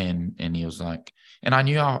next day, and he was like, and I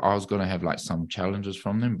knew I was going to have like some challenges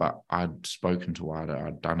from them, but I'd spoken to WADA,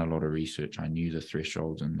 I'd done a lot of research, I knew the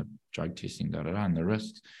thresholds and the drug testing, and the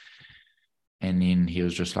risks. And then he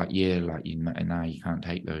was just like, yeah, like, you can't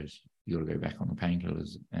take those. You got to go back on the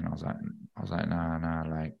painkillers. And I was like, nah,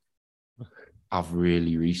 like, I've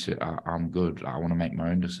really researched, I'm good. I want to make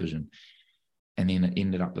my own decision. And then it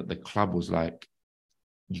ended up that the club was like,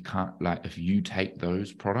 you can't, like, if you take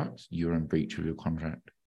those products, you're in breach of your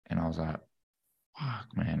contract. And I was like, fuck,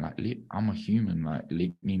 man, like, I'm a human, like,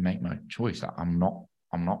 let me make my choice. Like, I'm not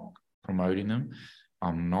promoting them.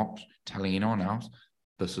 I'm not telling anyone else.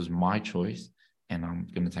 This is my choice, and I'm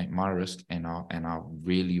going to take my risk, and I'll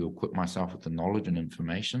really equip myself with the knowledge and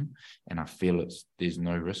information, and I feel there's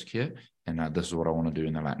no risk here, and this is what I want to do.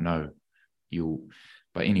 And they're like, no,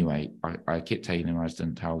 but anyway, I kept taking them. I just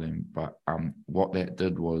didn't tell them. But what that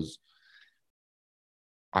did was,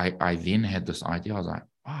 I then had this idea. I was like,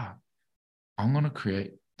 I'm going to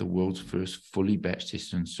create the world's first fully batch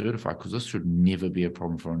tested and certified, because this should never be a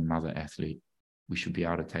problem for another athlete. We should be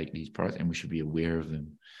able to take these products, and we should be aware of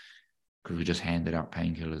them, because we just handed out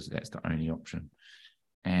painkillers. That's the only option.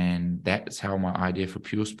 And that's how my idea for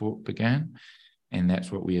Puresport began. And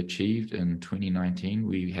that's what we achieved in 2019.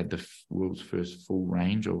 We had the world's first full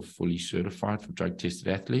range of fully certified for drug tested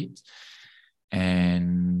athletes.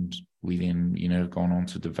 And we then, gone on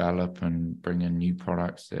to develop and bring in new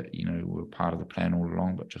products that, were part of the plan all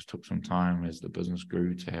along, but just took some time as the business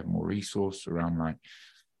grew to have more resource around like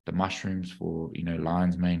the mushrooms for,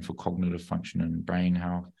 lion's mane for cognitive function and brain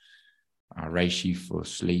health, reishi for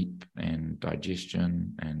sleep and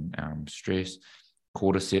digestion and stress.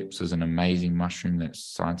 Cordyceps is an amazing mushroom that's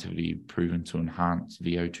scientifically proven to enhance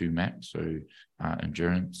VO2 max, so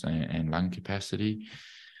endurance and lung capacity.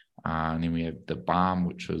 And then we have the balm,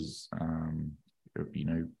 which is,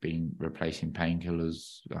 replacing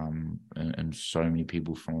painkillers and so many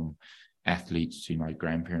people, from athletes to my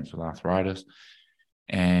grandparents with arthritis.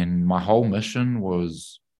 And my whole mission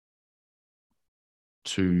was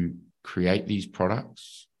to create these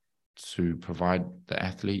products to provide the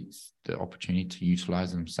athletes the opportunity to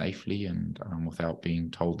utilize them safely and without being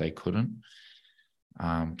told they couldn't,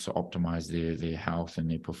 to optimize their health and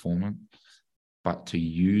their performance, but to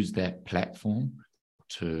use that platform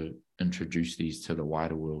to introduce these to the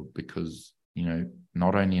wider world. Because,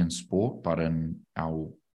 not only in sport, but in our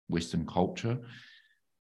Western culture,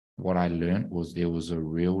 what I learned was there was a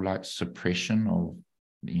real suppression of,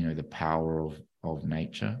 the power of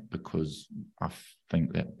nature, because I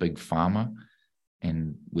think that big pharma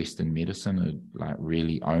and Western medicine had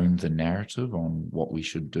really owned the narrative on what we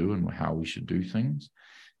should do and how we should do things.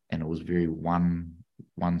 And it was very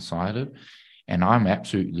one-sided. And I'm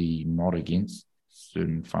absolutely not against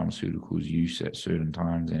certain pharmaceuticals use at certain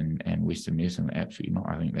times and Western medicine, absolutely not.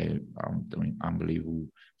 I think they are doing unbelievable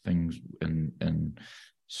things in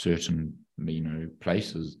certain,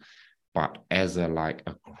 places. But as a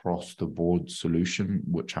across the board solution,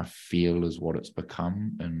 which I feel is what it's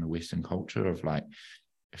become in the Western culture of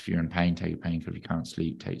if you're in pain, take a painkiller. If you can't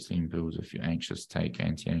sleep, take sleeping pills. If you're anxious, take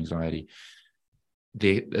anti-anxiety.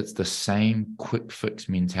 It's the same quick fix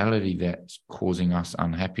mentality that's causing us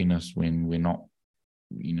unhappiness when we're not,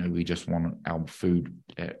 we just want our food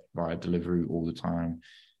via delivery all the time.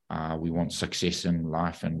 We want success in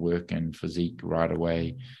life and work and physique right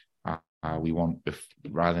away. We want,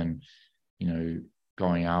 rather than,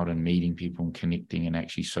 going out and meeting people and connecting and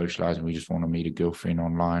actually socializing, we just want to meet a girlfriend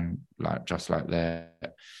online, just like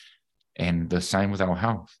that. And the same with our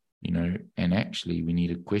health, and actually we need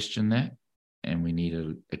to question that, and we need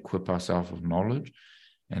to equip ourselves with knowledge.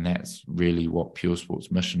 And that's really what Puresport's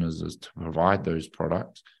mission is to provide those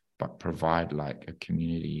products, but provide a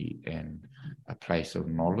community and a place of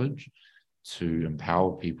knowledge to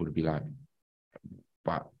empower people to be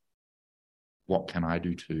but what can I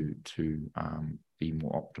do to be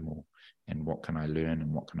more optimal, and what can I learn,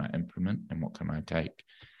 and what can I implement, and what can I take,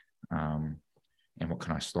 and what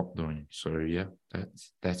can I stop doing? So yeah,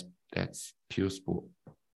 that's Puresport.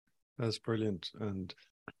 That's brilliant. And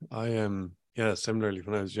I similarly,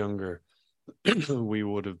 when I was younger, we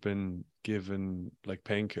would have been given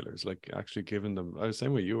painkillers, actually given them. I was the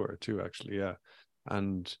same way you were too, actually, yeah.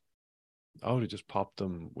 And I would have just popped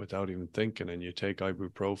them without even thinking. And you take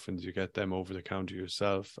ibuprofens, you get them over the counter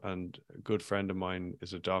yourself. And a good friend of mine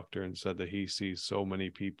is a doctor and said that he sees so many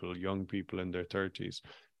people, young people in their 30s,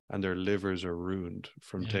 and their livers are ruined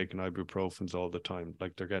from taking ibuprofens all the time.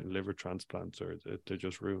 They're getting liver transplants, or they're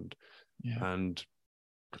just ruined. Yeah. And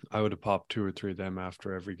I would have popped 2 or 3 of them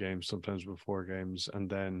after every game, sometimes before games. And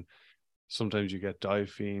then sometimes you get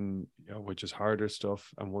diphene, which is harder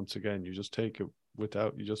stuff. And once again, you just take it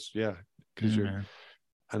without, because you're,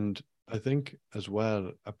 and I think as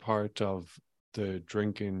well, a part of the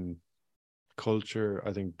drinking culture,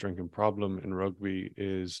 I think drinking problem in rugby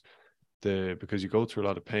is because you go through a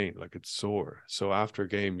lot of pain, it's sore. So after a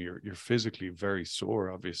game, you're physically very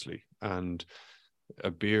sore, obviously. And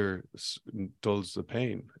a beer dulls the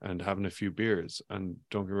pain, and having a few beers, and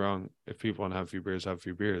don't get me wrong, if people want to have a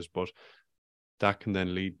few beers, but that can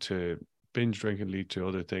then lead to binge drinking, lead to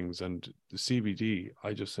other things. And the CBD,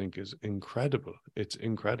 I just think, is incredible. It's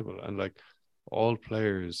incredible. And all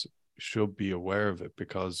players should be aware of it,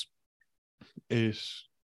 because it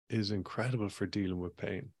is incredible for dealing with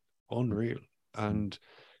pain. Unreal. And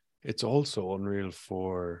it's also unreal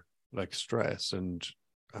for stress and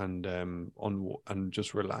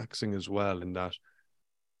just relaxing as well, in that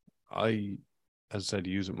I, as I said,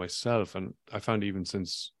 use it myself. And I found even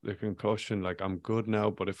since the concussion, I'm good now,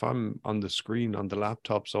 but if I'm on the screen on the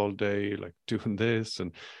laptops all day, doing this,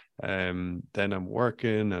 and then I'm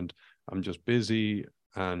working and I'm just busy,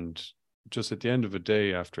 and just at the end of the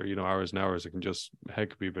day, after hours and hours, I can just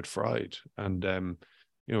be a bit fried, and go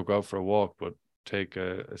out for a walk, but take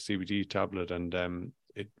a CBD tablet, and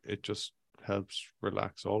it just helps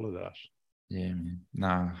relax all of that. Yeah,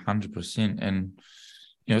 man. 100%. And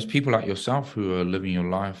it's people like yourself who are living your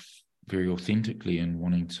life very authentically and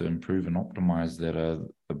wanting to improve and optimize that are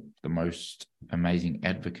the most amazing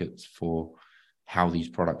advocates for how these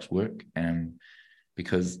products work. And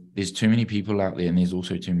because there's too many people out there, and there's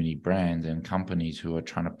also too many brands and companies who are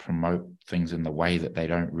trying to promote things in the way that they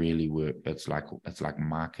don't really work. It's like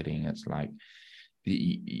marketing. It's like,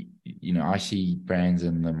 I see brands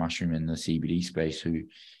in the mushroom and the CBD space who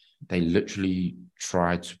they literally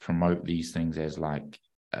try to promote these things as like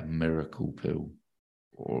a miracle pill,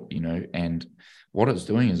 or and what it's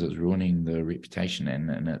doing is it's ruining the reputation,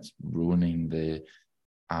 and it's ruining the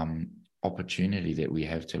opportunity that we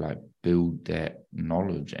have to like build that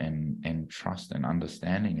knowledge and trust and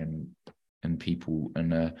understanding in people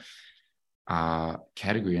in a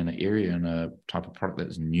category, in an area, in a type of product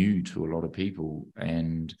that's new to a lot of people.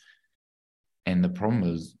 And the problem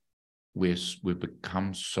is we've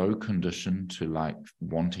become so conditioned to like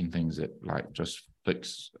wanting things that like just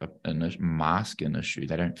mask an issue.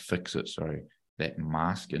 They don't fix it, sorry, that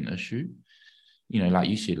mask an issue. Like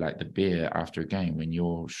you said, like the beer after a game when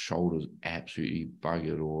your shoulder's absolutely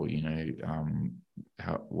buggered, or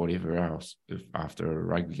whatever else, if after a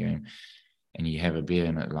rugby game and you have a beer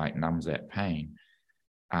and it like numbs that pain,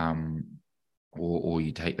 or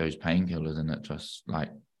you take those painkillers and it just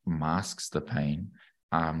like masks the pain.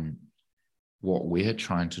 What we're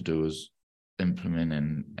trying to do is implement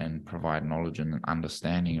and provide knowledge and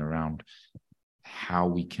understanding around how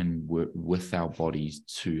we can work with our bodies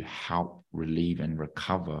to help relieve and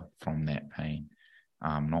recover from that pain,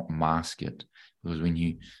 not mask it. Because when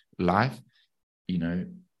you don't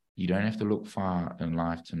have to look far in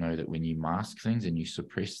life to know that when you mask things and you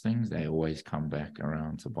suppress things, they always come back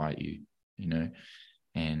around to bite you,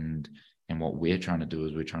 and what we're trying to do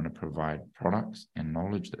is we're trying to provide products and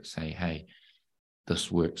knowledge that say, hey,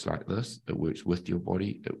 this works like this. It works with your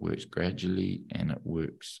body. It works gradually, and it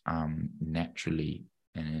works naturally.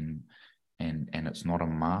 And it's not a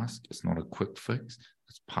mask. It's not a quick fix.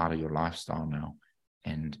 It's part of your lifestyle now.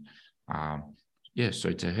 And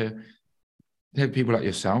so to have people like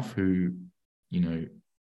yourself who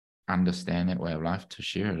understand that way of life, to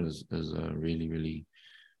share it is a really, really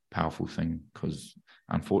powerful thing. Because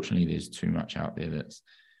unfortunately, there's too much out there that's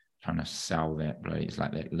trying to sell that, but it's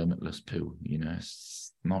like that limitless pill.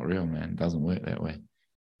 It's not real, man. It doesn't work that way.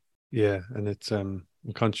 Yeah, and it's I'm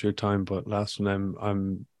conscious of your time, but last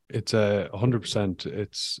one, it's 100%.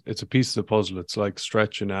 It's a piece of the puzzle. It's like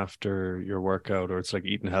stretching after your workout, or it's like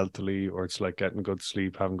eating healthily, or it's like getting good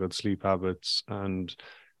sleep, having good sleep habits. And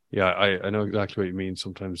yeah, I know exactly what you mean.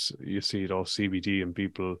 Sometimes you see it all CBD, and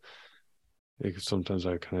people, sometimes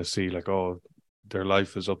I kind of see like, oh, their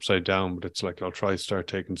life is upside down, but it's like, I'll try start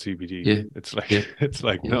taking CBD. Yeah. It's like, Yeah. it's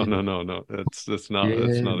like, Yeah. no. That's not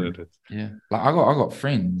it. Yeah. Like I got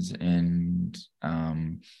friends, and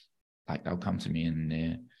like they'll come to me and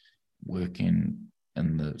they're working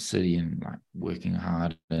in the city and like working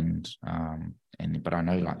hard, and but I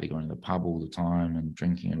know like they're going to the pub all the time and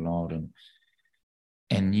drinking a lot, and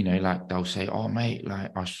like they'll say, oh mate,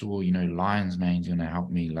 like I saw, Lion's Mane's gonna help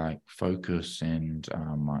me like focus and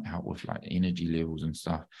might help with like energy levels and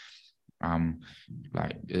stuff.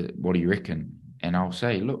 What do you reckon? And I'll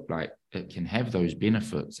say, look, like it can have those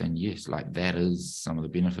benefits, and yes, like that is some of the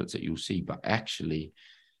benefits that you'll see, but actually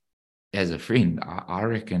as a friend, I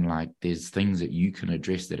reckon like there's things that you can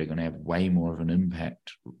address that are going to have way more of an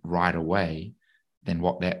impact right away than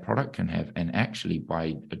what that product can have. And actually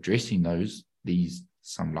by addressing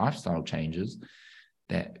some lifestyle changes,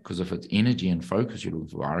 that because if it's energy and focus you're looking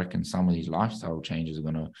for, I reckon some of these lifestyle changes are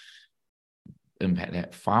going to impact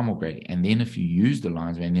that far more greatly. And then if you use the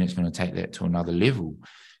Lion's Mane, then it's going to take that to another level,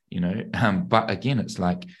 but again, it's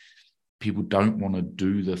like people don't want to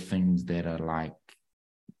do the things that are like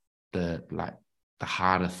the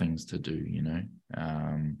harder things to do,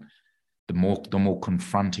 the more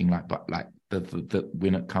confronting, like, but like the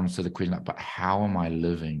when it comes to the question, like, but how am I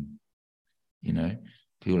living?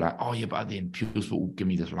 People are like, oh yeah, but then Puresport will give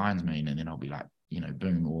me this Lion's Mane, and then I'll be like,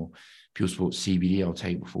 boom, or Puresport CBD I'll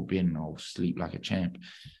take before bed and I'll sleep like a champ.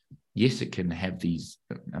 Yes, it can have these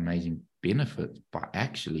amazing benefits, but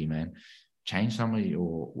actually, man, change some of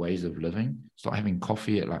your ways of living. Start having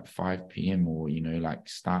coffee at like 5 p.m. or, like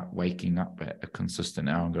start waking up at a consistent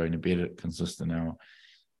hour and going to bed at a consistent hour,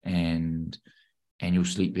 and you'll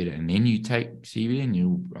sleep better. And then you take CBD and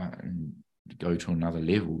you'll go to another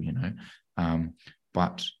level,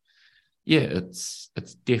 but yeah, it's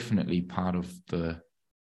definitely part of the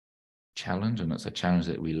challenge, and it's a challenge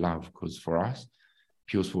that we love, because for us,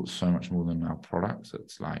 Puresport's so much more than our products.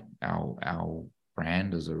 It's like our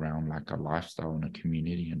brand is around like a lifestyle and a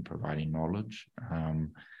community and providing knowledge,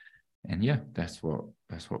 and yeah, that's what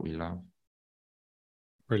we love.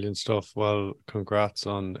 Brilliant stuff. Well, congrats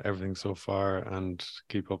on everything so far and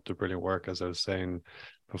keep up the brilliant work. As I was saying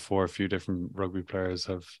before, a few different rugby players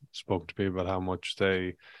have spoken to me about how much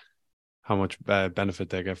benefit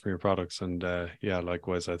they get from your products. And yeah,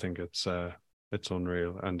 likewise, I think it's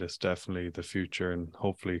unreal, and it's definitely the future and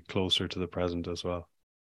hopefully closer to the present as well.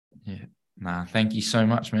 Yeah. Nah, thank you so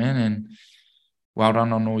much, man. And well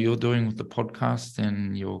done on all you're doing with the podcast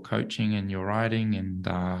and your coaching and your writing. And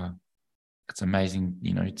it's amazing,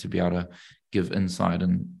 to be able to give insight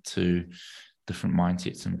into different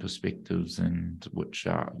mindsets and perspectives, and which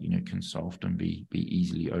can so often be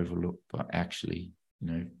easily overlooked, but actually,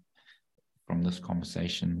 from this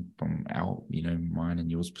conversation, from our, mine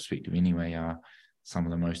and yours perspective anyway, are some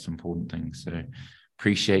of the most important things. So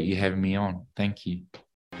appreciate you having me on. Thank you.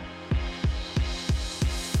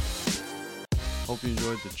 Hope you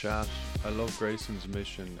enjoyed the chat. I love Grayson's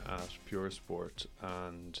mission at Puresport,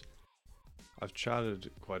 and I've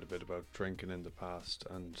chatted quite a bit about drinking in the past,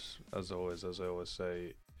 and as I always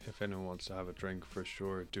say, if anyone wants to have a drink, for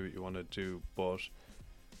sure, do what you want to do. But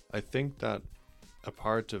I think that a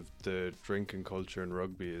part of the drinking culture in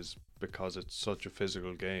rugby is because it's such a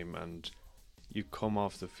physical game and you come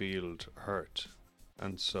off the field hurt.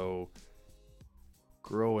 And so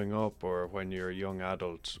growing up, or when you're a young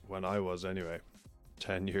adult, when I was anyway,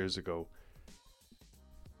 10 years ago,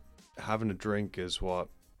 having a drink is what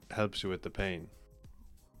helps you with the pain.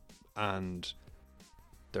 And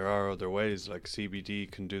there are other ways, like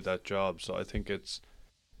CBD can do that job. So I think it's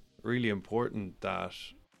really important that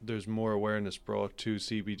there's more awareness brought to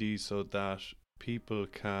CBD so that people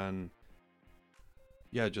can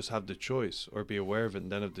just have the choice, or be aware of it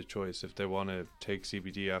and then have the choice if they want to take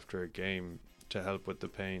CBD after a game to help with the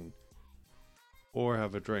pain or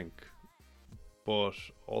have a drink. But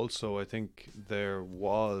also I think there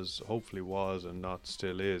hopefully was and not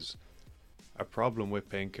still is, a problem with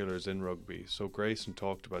painkillers in rugby. So Grayson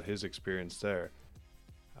talked about his experience there,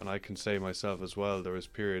 and I can say myself as well, there was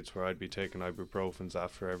periods where I'd be taking ibuprofens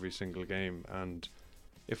after every single game, and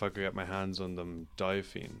if I could get my hands on them,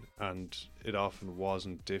 diaphene, and it often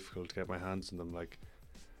wasn't difficult to get my hands on them. Like,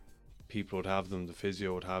 people would have them, the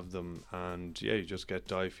physio would have them, and you just get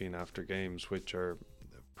diaphene after games, which are a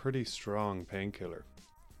pretty strong painkiller.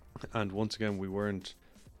 And once again, we weren't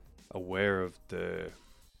aware of the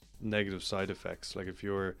negative side effects. Like, if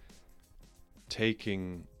you're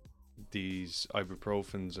taking these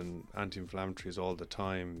ibuprofens and anti-inflammatories all the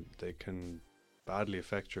time, they can badly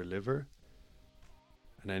affect your liver.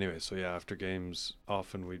 And anyway, so after games,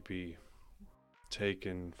 often we'd be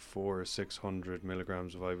taking 400 or 600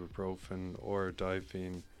 milligrams of ibuprofen or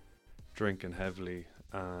diaphene, drinking heavily,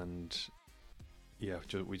 and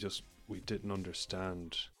we didn't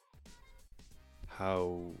understand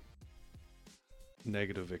how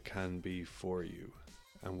negative it can be for you,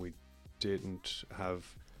 and we didn't have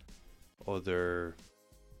other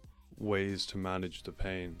ways to manage the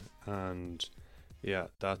pain. And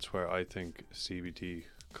that's where I think CBD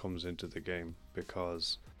comes into the game,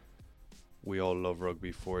 because we all love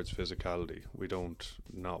rugby for its physicality. We don't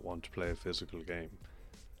not want to play a physical game,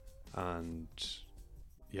 and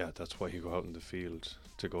that's why you go out in the field,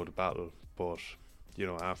 to go to battle. But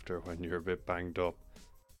after, when you're a bit banged up,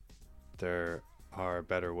 there are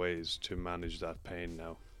better ways to manage that pain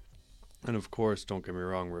now. And of course, don't get me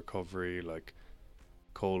wrong, recovery, like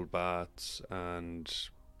cold baths and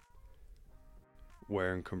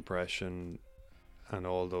wearing compression and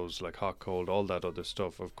all those, like hot, cold, all that other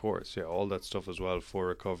stuff, of course, all that stuff as well for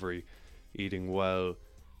recovery, eating well,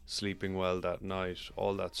 sleeping well that night,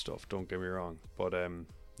 all that stuff, don't get me wrong. But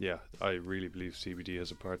I really believe CBD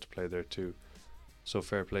has a part to play there too. So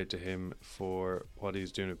fair play to him for what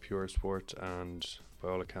he's doing at Puresport, and by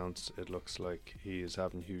all accounts it looks like he is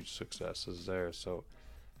having huge successes there, so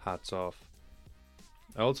hats off.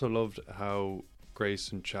 I also loved how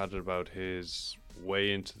Grayson chatted about his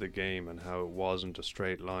way into the game and how it wasn't a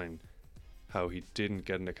straight line, how he didn't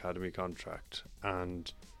get an academy contract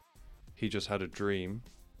and he just had a dream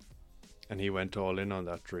and he went all in on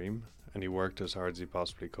that dream and he worked as hard as he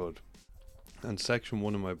possibly could. And section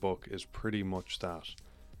 1 of my book is pretty much that.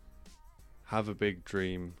 Have a big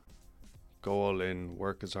dream, go all in,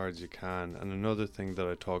 work as hard as you can. And another thing that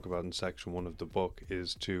I talk about in section 1 of the book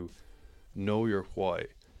is to know your why.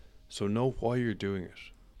 So know why you're doing it,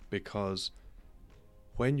 because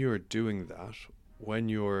when you're doing that, when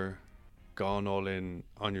you're gone all in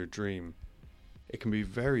on your dream, it can be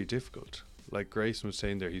very difficult. Like Grayson was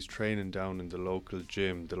saying there, he's training down in the local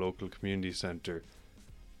gym, the local community centre.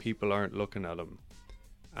 People aren't looking at him,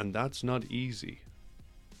 and that's not easy.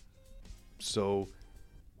 So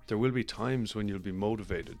there will be times when you'll be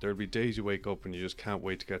motivated. There'll be days you wake up and you just can't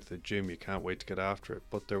wait to get to the gym, you can't wait to get after it.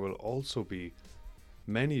 But there will also be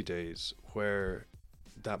many days where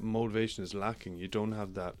that motivation is lacking. You don't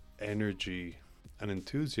have that energy and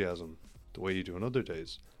enthusiasm the way you do on other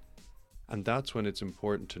days. And that's when it's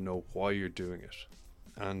important to know why you're doing it.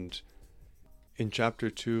 And in chapter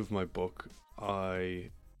 2 of my book, I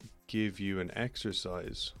give you an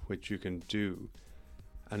exercise which you can do,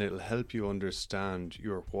 and it'll help you understand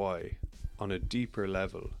your why on a deeper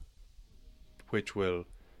level, which will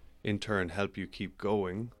in turn help you keep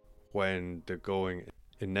going when the going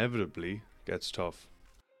inevitably gets tough.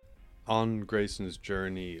 On Grayson's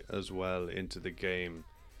journey as well into the game,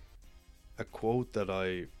 a quote that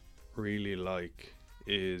I really like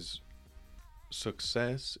is,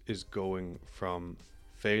 "Success is going from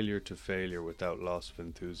failure to failure without loss of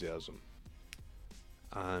enthusiasm."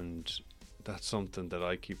 And that's something that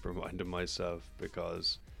I keep reminding myself,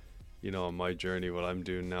 because, on my journey, what I'm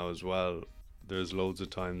doing now as well, there's loads of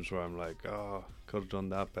times where I'm like, oh, could have done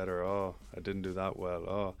that better, oh, I didn't do that well,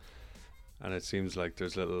 oh. And it seems like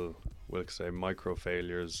there's little, we'll say, micro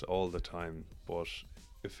failures all the time, but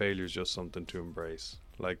a failure is just something to embrace.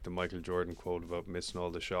 Like the Michael Jordan quote about missing all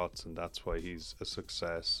the shots, and that's why he's a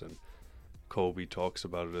success. And Kobe talks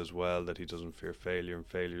about it as well, that he doesn't fear failure, and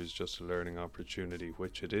failure is just a learning opportunity,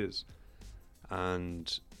 which it is.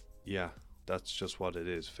 And yeah, that's just what it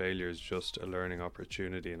is. Failure is just a learning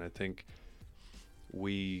opportunity. And I think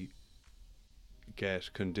we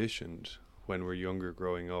get conditioned when we're younger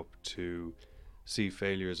growing up to see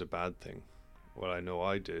failure as a bad thing. Well, I know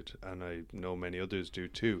I did, and I know many others do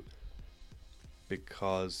too.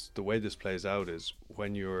 Because the way this plays out is,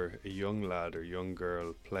 when you're a young lad or young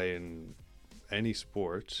girl playing any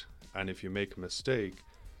sport, and if you make a mistake,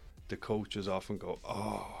 the coaches often go,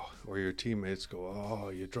 oh, or your teammates go, oh,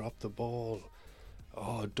 you dropped the ball,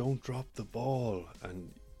 oh, don't drop the ball,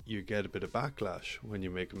 and you get a bit of backlash when you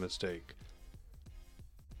make a mistake.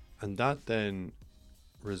 And that then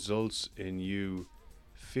results in you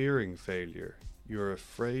fearing failure. You're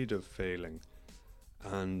afraid of failing.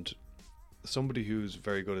 And somebody who's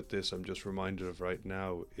very good at this, I'm just reminded of right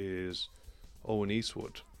now, is Owen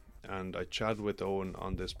Eastwood. And I chatted with Owen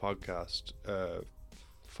on this podcast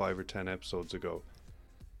 5 or 10 episodes ago.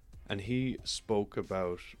 And he spoke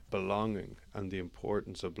about belonging and the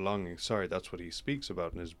importance of belonging. Sorry, that's what he speaks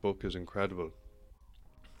about, and his book is incredible.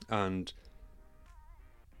 And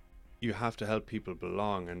you have to help people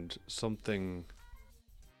belong, and something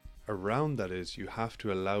around that is you have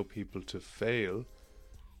to allow people to fail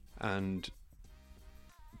and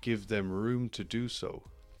give them room to do so,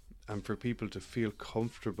 and for people to feel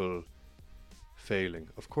comfortable failing.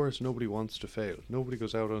 Of course, nobody wants to fail. Nobody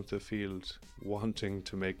goes out onto the field wanting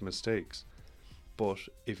to make mistakes. But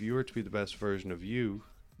if you are to be the best version of you,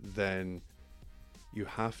 then you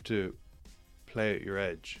have to play at your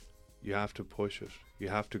edge. You have to push it. You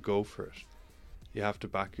have to go for it. You have to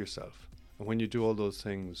back yourself. And when you do all those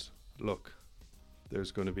things, look,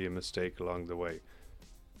 there's going to be a mistake along the way,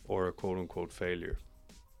 or a quote-unquote failure.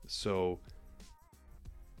 So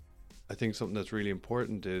I think something that's really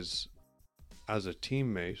important is, as a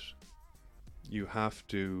teammate, you have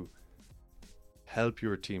to help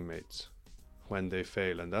your teammates when they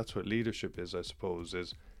fail. And that's what leadership is, I suppose,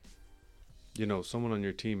 is, someone on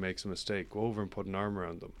your team makes a mistake, go over and put an arm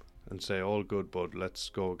around them and say, all good, bud, let's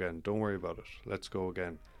go again. Don't worry about it. Let's go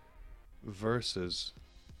again. Versus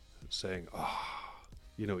saying,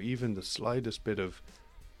 even the slightest bit of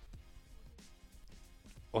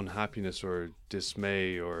unhappiness or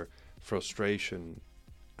dismay or frustration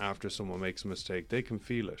after someone makes a mistake, they can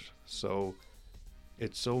feel it. So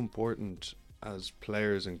it's so important as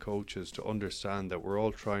players and coaches to understand that we're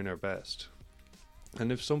all trying our best.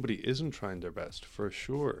 And if somebody isn't trying their best, for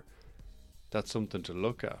sure, that's something to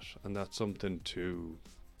look at, and that's something to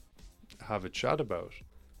have a chat about.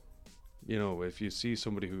 If you see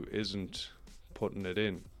somebody who isn't putting it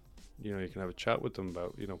in, you can have a chat with them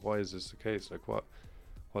about, why is this the case? Like,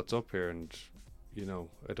 what's up here? And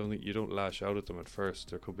I don't think you don't lash out at them at first.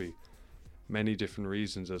 There could be many different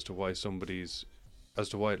reasons as to why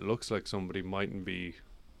it looks like somebody mightn't be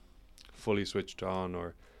fully switched on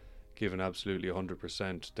or given absolutely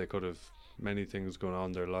 100%. They could have many things going on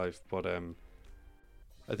in their life, but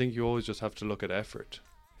I think you always just have to look at effort.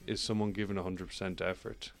 Is someone giving 100%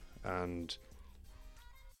 effort? And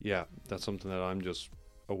yeah, that's something that I'm just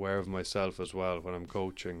aware of myself as well when I'm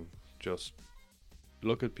coaching. Just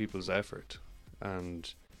look at people's effort,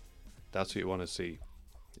 and that's what you want to see.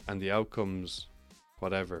 And the outcomes,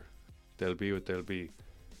 whatever, they'll be what they'll be.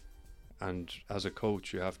 And as a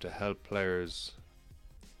coach, you have to help players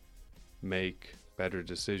make better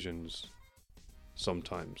decisions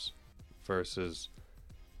sometimes, versus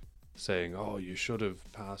saying, oh, you should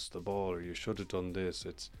have passed the ball or you should have done this.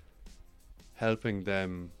 It's helping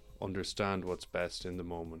them understand what's best in the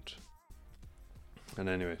moment. And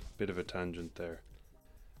anyway, bit of a tangent there.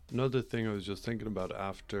 Another thing I was just thinking about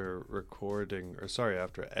after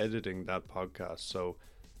editing that podcast. So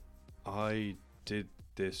I did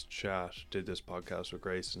this podcast with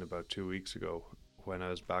Grayson about 2 weeks ago when I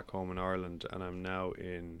was back home in Ireland, and I'm now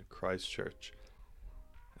in Christchurch.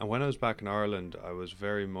 And when I was back in Ireland, I was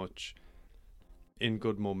very much in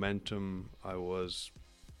good momentum. I was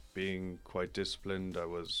being quite disciplined. I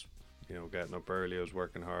was, getting up early. I was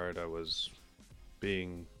working hard. I was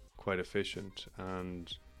being quite efficient,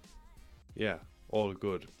 and yeah, all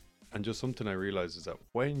good. And just something I realized is that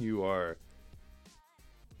when you are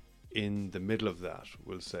in the middle of that,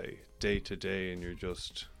 we'll say, day to day, and you're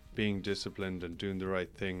just being disciplined and doing the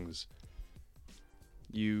right things,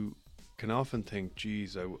 you can often think,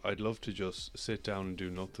 geez, I'd love to just sit down and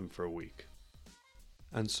do nothing for a week.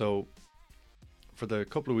 And so for the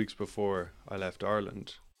couple of weeks before I left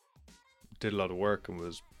Ireland, did a lot of work and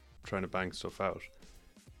was trying to bang stuff out.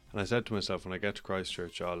 And I said to myself, when I get to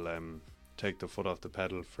Christchurch, I'll take the foot off the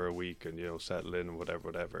pedal for a week and, settle in and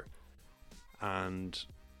whatever. And,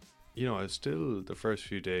 I was still, the first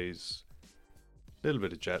few days, a little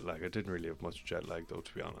bit of jet lag. I didn't really have much jet lag though,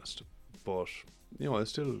 to be honest. But, I was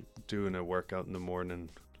still doing a workout in the morning,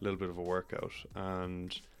 a little bit of a workout,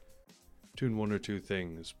 and doing one or two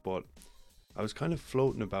things. But I was kind of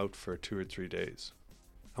floating about for 2 or 3 days.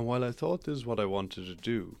 And while I thought this is what I wanted to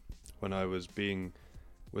do when I was being,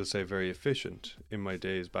 we'll say, very efficient in my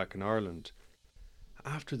days back in Ireland,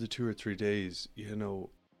 after the 2 or 3 days,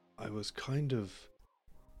 I was kind of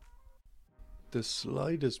the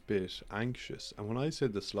slightest bit anxious. And when I say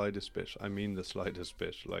the slightest bit, I mean the slightest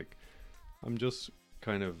bit. Like, I'm just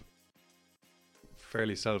kind of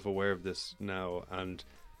fairly self-aware of this now, and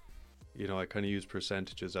I kind of use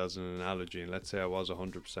percentages as an analogy. And let's say I was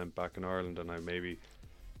 100% back in Ireland and I maybe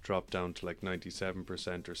dropped down to like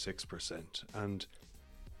 97% or 6%. And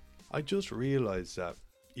I just realized that,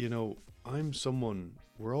 I'm someone,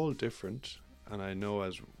 we're all different. And I know,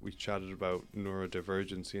 as we chatted about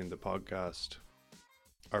neurodivergency in the podcast,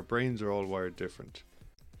 our brains are all wired different.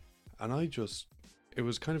 And it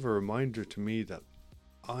was kind of a reminder to me that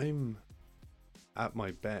I'm at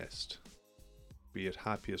my best, be it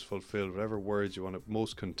happiest, fulfilled, whatever words you want to,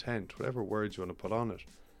 most content, whatever words you want to put on it.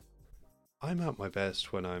 I'm at my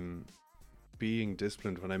best when I'm being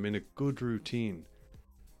disciplined, when I'm in a good routine.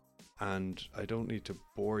 And I don't need to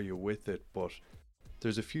bore you with it, but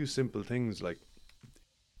there's a few simple things like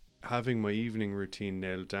having my evening routine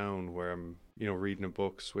nailed down, where I'm, reading a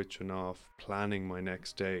book, switching off, planning my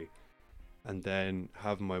next day, and then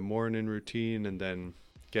having my morning routine and then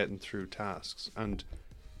getting through tasks. And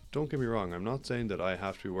don't get me wrong, I'm not saying that I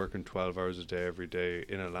have to be working 12 hours a day every day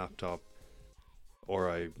in a laptop or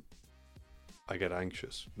I get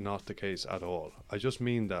anxious. Not the case at all. I just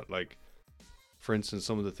mean that, like, for instance,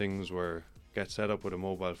 some of the things were get set up with a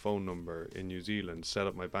mobile phone number in New Zealand, set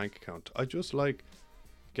up my bank account. I just like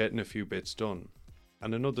getting a few bits done.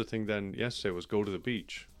 And another thing then yesterday was go to the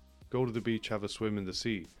beach. Go to the beach, have a swim in the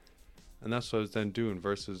sea. And that's what I was then doing,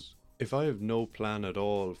 versus if I have no plan at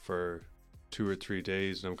all for 2 or 3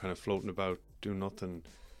 days and I'm kind of floating about doing nothing,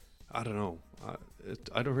 I don't know.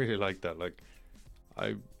 I don't really like that. Like,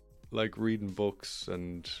 I like reading books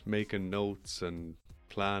and making notes and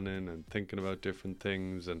planning and thinking about different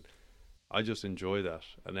things, and I just enjoy that.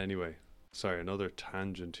 And anyway, sorry, another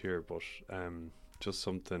tangent here, but just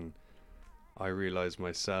something I realize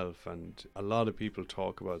myself, and a lot of people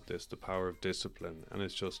talk about this, the power of discipline, and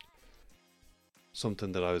it's just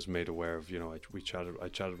something that I was made aware of. I chatted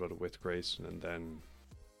about it with Grayson, and then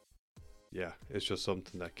it's just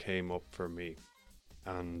something that came up for me.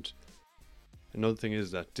 And another thing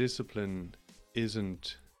is that discipline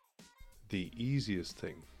isn't the easiest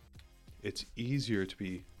thing. It's easier to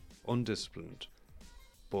be undisciplined,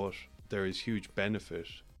 but there is huge benefit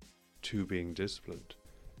to being disciplined.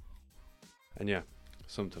 And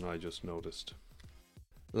something I just noticed.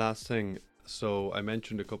 Last thing, so I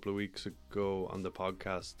mentioned a couple of weeks ago on the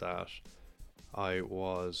podcast that I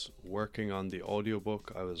was working on the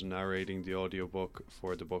audiobook. I was narrating the audiobook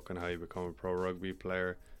for the book on how you become a pro rugby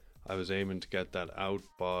player. I was aiming to get that out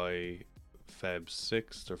by Feb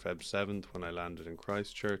 6th or Feb 7th when I landed in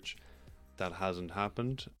Christchurch. That hasn't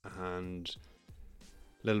happened, and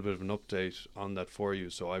a little bit of an update on that for you.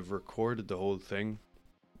 So I've recorded the whole thing.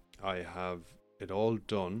 I have it all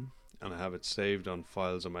done, and I have it saved on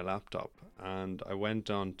files on my laptop. And I went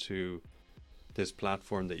on to this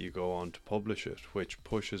platform that you go on to publish it, which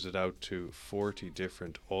pushes it out to 40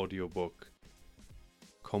 different audiobook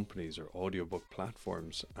companies or audiobook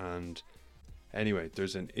platforms. And anyway,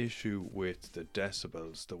 there's an issue with the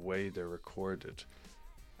decibels, the way they're recorded,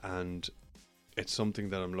 and it's something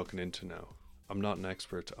that I'm looking into now. I'm not an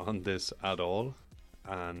expert on this at all,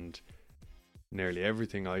 and nearly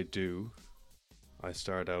everything I do, I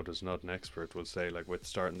start out as not an expert. Will say, like with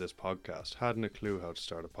starting this podcast, hadn't a clue how to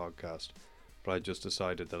start a podcast, but I just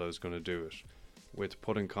decided that I was going to do it. With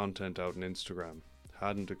putting content out on Instagram,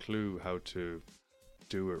 hadn't a clue how to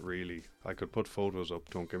do it really. I could put photos up,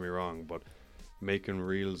 don't get me wrong, but making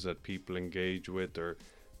reels that people engage with, or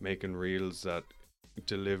making reels that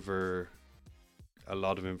deliver a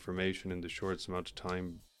lot of information in the shortest amount of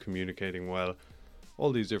time, communicating well,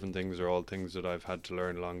 all these different things are all things that I've had to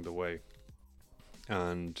learn along the way.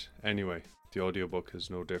 And anyway, the audiobook is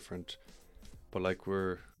no different. But like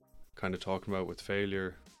we're kind of talking about with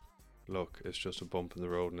failure, look, it's just a bump in the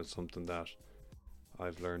road, and it's something that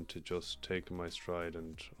I've learned to just take in my stride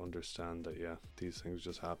and understand that, yeah, these things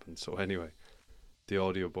just happen. So anyway, the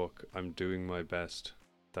audiobook, I'm doing my best.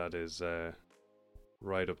 That is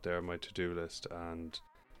right up there on my to-do list, and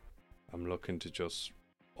I'm looking to just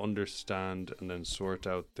understand and then sort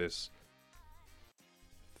out this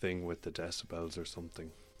thing with the decibels or something,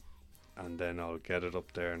 and then I'll get it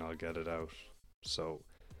up there and I'll get it out. So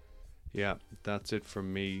yeah, that's it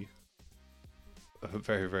from me. A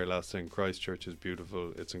very, very last thing, Christchurch is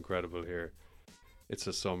beautiful. It's incredible here. It's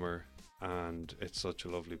a summer and it's such a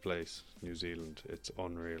lovely place. New Zealand, it's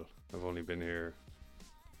unreal. I've only been here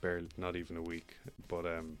barely, not even a week, but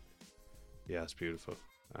yeah, it's beautiful,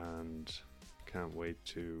 and can't wait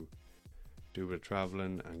to do a bit of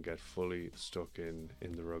traveling and get fully stuck in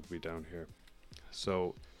the rugby down here.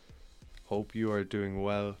 So hope you are doing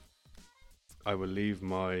well. I will leave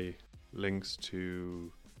my links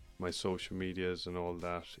to my social medias and all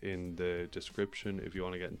that in the description if you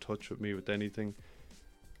want to get in touch with me with anything.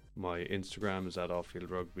 My Instagram is at Offfield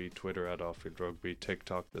Rugby, Twitter at Offfield Rugby,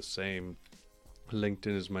 TikTok the same.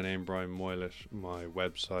 LinkedIn is my name, Brian Moylett. My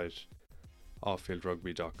website,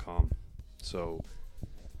 offfieldrugby.com. So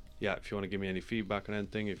yeah, if you want to give me any feedback on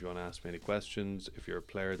anything, if you want to ask me any questions, if you're a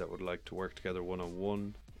player that would like to work together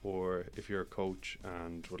one-on-one, or if you're a coach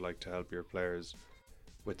and would like to help your players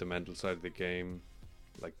with the mental side of the game,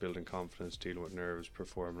 like building confidence, dealing with nerves,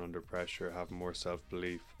 performing under pressure, having more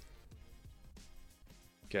self-belief,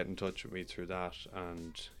 get in touch with me through that,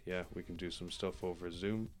 and yeah, we can do some stuff over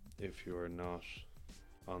Zoom if you're not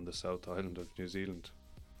on the South Island of New Zealand.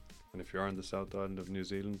 And if you're on the South Island of New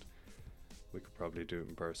Zealand, we could probably do it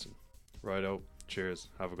in person. Righto, cheers,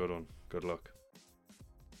 have a good one, good luck.